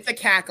control it. It's a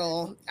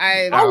cackle.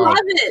 I love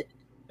it.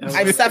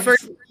 I've suffered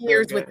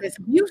years with this.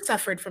 You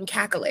suffered from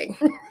cackling.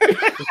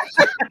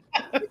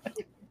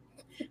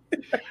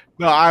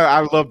 No,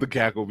 I love the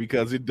cackle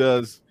because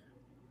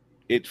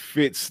it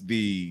fits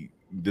the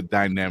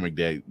dynamic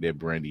that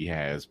Brandy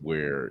has,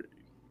 where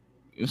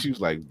she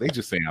was like, they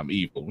just say I'm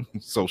evil,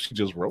 so she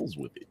just rolls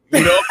with it.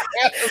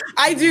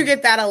 I do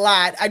get that a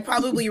lot. I'd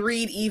probably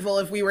read evil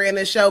if we were in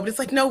the show, but it's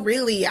like, no,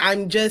 really,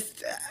 I'm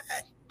just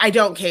I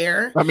don't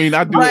care. I mean,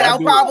 I do. But I'll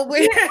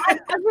probably. I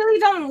really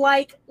don't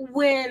like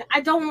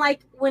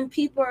when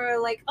people are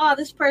like, "Oh,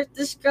 this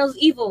girl's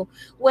evil,"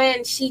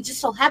 when she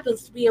just so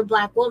happens to be a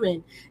Black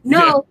woman.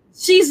 No,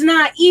 she's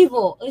not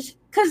evil.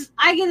 Because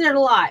I get it a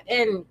lot,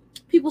 and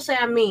people say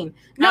I'm mean.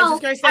 No, I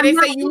was just gonna say,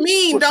 they say you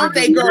mean, don't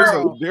they,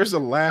 girl? There's a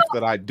laugh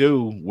that I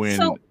do when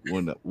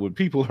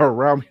people are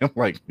around me. I'm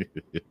like,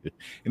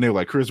 and they're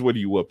like, "Chris, what are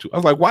you up to?" I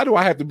was like, "Why do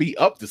I have to be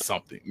up to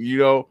something?"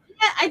 Yeah,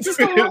 I just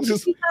don't want to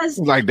because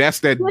like that's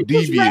that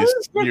devious.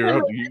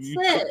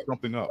 You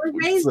something up. We're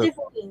raised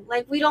differently.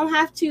 Like we don't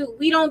have to.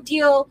 We don't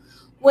deal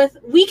with.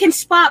 We can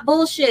spot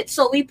bullshit,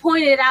 so we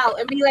point it out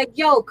and be like,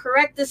 "Yo,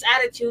 correct this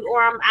attitude,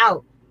 or I'm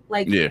out."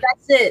 Like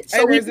that's it.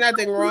 So there's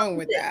nothing wrong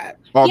with that.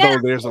 Although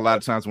there's a lot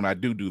of times when I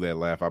do that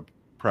laugh, I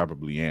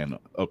probably am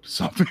up to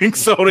something.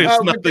 So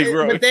there's nothing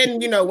wrong. But then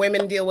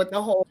women deal with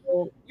the whole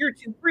 "you're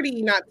too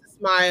pretty not to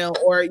smile"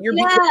 or "you're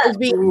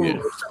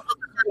being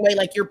way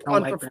like you're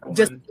on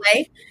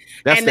display."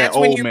 That's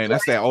old man.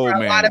 That's that old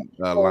man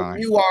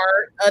line. You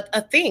are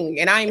a thing,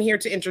 and I'm here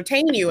to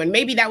entertain you. And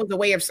maybe that was a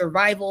way of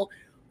survival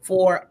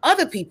for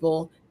other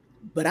people,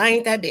 but I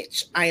ain't that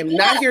bitch. I am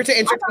not here to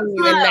entertain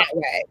you in that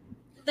way.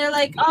 They're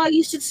like, "Oh,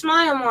 you should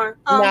smile more."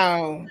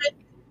 No,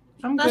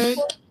 I'm good.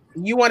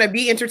 You want to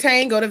be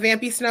entertained? Go to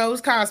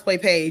Vampysnow's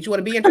cosplay page. You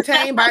want to be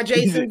entertained? Buy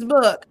Jason's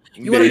book.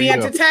 You want to be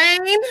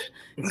entertained?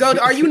 Go.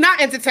 Are you not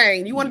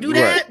entertained? You want to do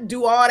that? Right.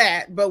 Do all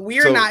that. But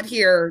we're not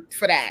here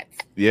for that.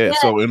 Yeah.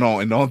 So and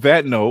on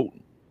that note,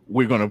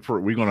 we're gonna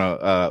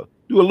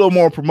do a little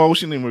more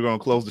promotion, and we're gonna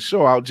close the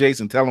show out.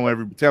 Jason, tell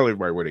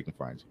everybody where they can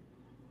find you.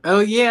 Oh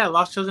yeah,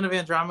 Lost Children of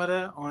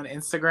Andromeda on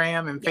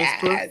Instagram and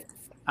Facebook.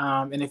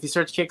 And if you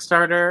search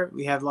Kickstarter,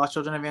 we have Lost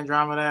Children of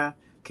Andromeda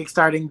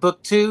kickstarting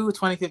book 2,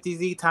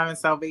 2050Z, Time and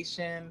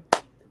Salvation.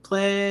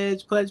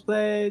 Pledge.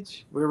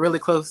 We're really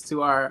close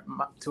to our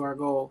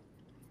goal.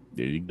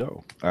 There you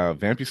go.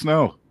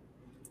 Vampysnow.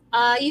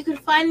 You can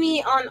find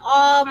me on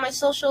all my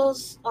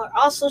socials or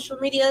all social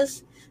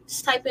medias.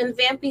 Just type in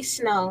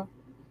Vampysnow.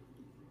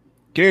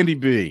 Candy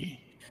B.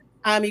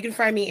 You can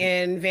find me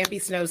in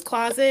Vampysnow's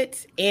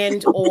closet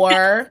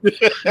or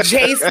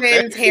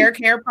Jason's hair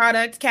care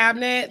product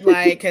cabinet,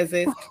 because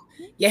it's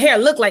Your hair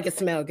look like it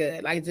smell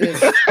good. Like,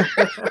 just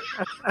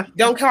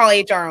don't call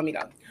HR on me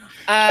though.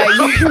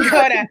 You can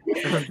go to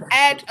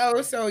at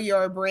Also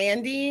Your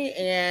Brandy,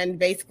 and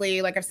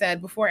basically, like I've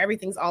said before,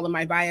 everything's all in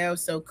my bio.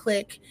 So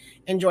click,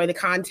 enjoy the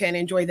content,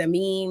 enjoy the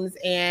memes,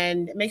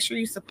 and make sure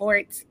you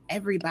support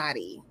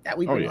everybody that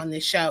we bring on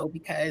this show,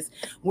 because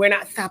we're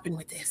not stopping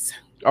with this.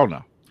 Oh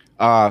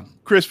no.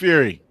 Chris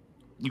Fury,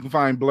 you can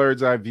find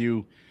Blerds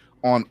Eyeview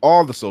on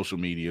all the social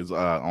medias.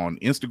 On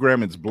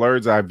Instagram, it's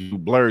Blerds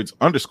Eyeview,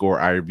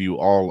 Blerds_Eyeview,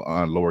 all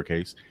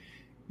lowercase.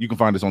 You can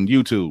find us on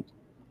YouTube.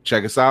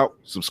 Check us out.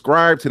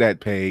 Subscribe to that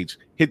page.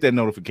 Hit that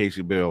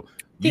notification bell.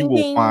 You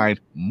will find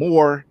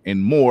more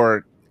and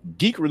more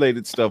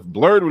geek-related stuff,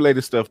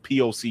 Blerd-related stuff,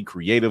 POC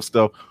creative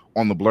stuff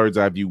on the Blerds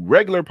Eyeview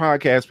regular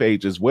podcast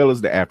page, as well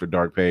as the After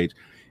Dark page.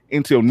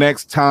 Until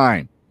next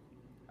time,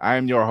 I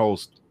am your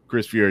host,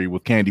 Chris Fury,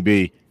 with Candy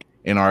B,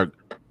 and our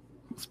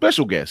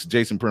special guest,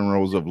 Jason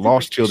Primrose of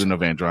Lost Children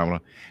of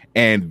Andromeda,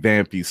 and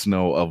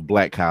Vampysnow of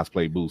Black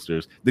Cosplay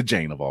Boosters, the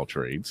Jane of all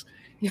trades.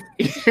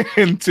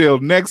 Until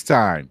next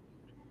time,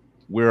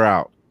 we're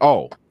out.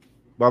 Oh,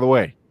 by the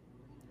way,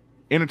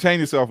 entertain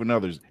yourself and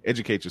others,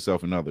 educate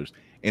yourself and others,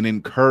 and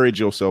encourage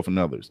yourself and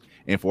others.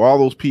 And for all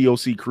those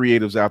POC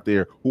creatives out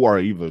there who are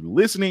either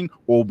listening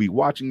or will be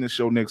watching this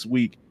show next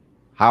week,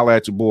 holla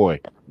at your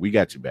boy. We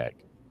got your back.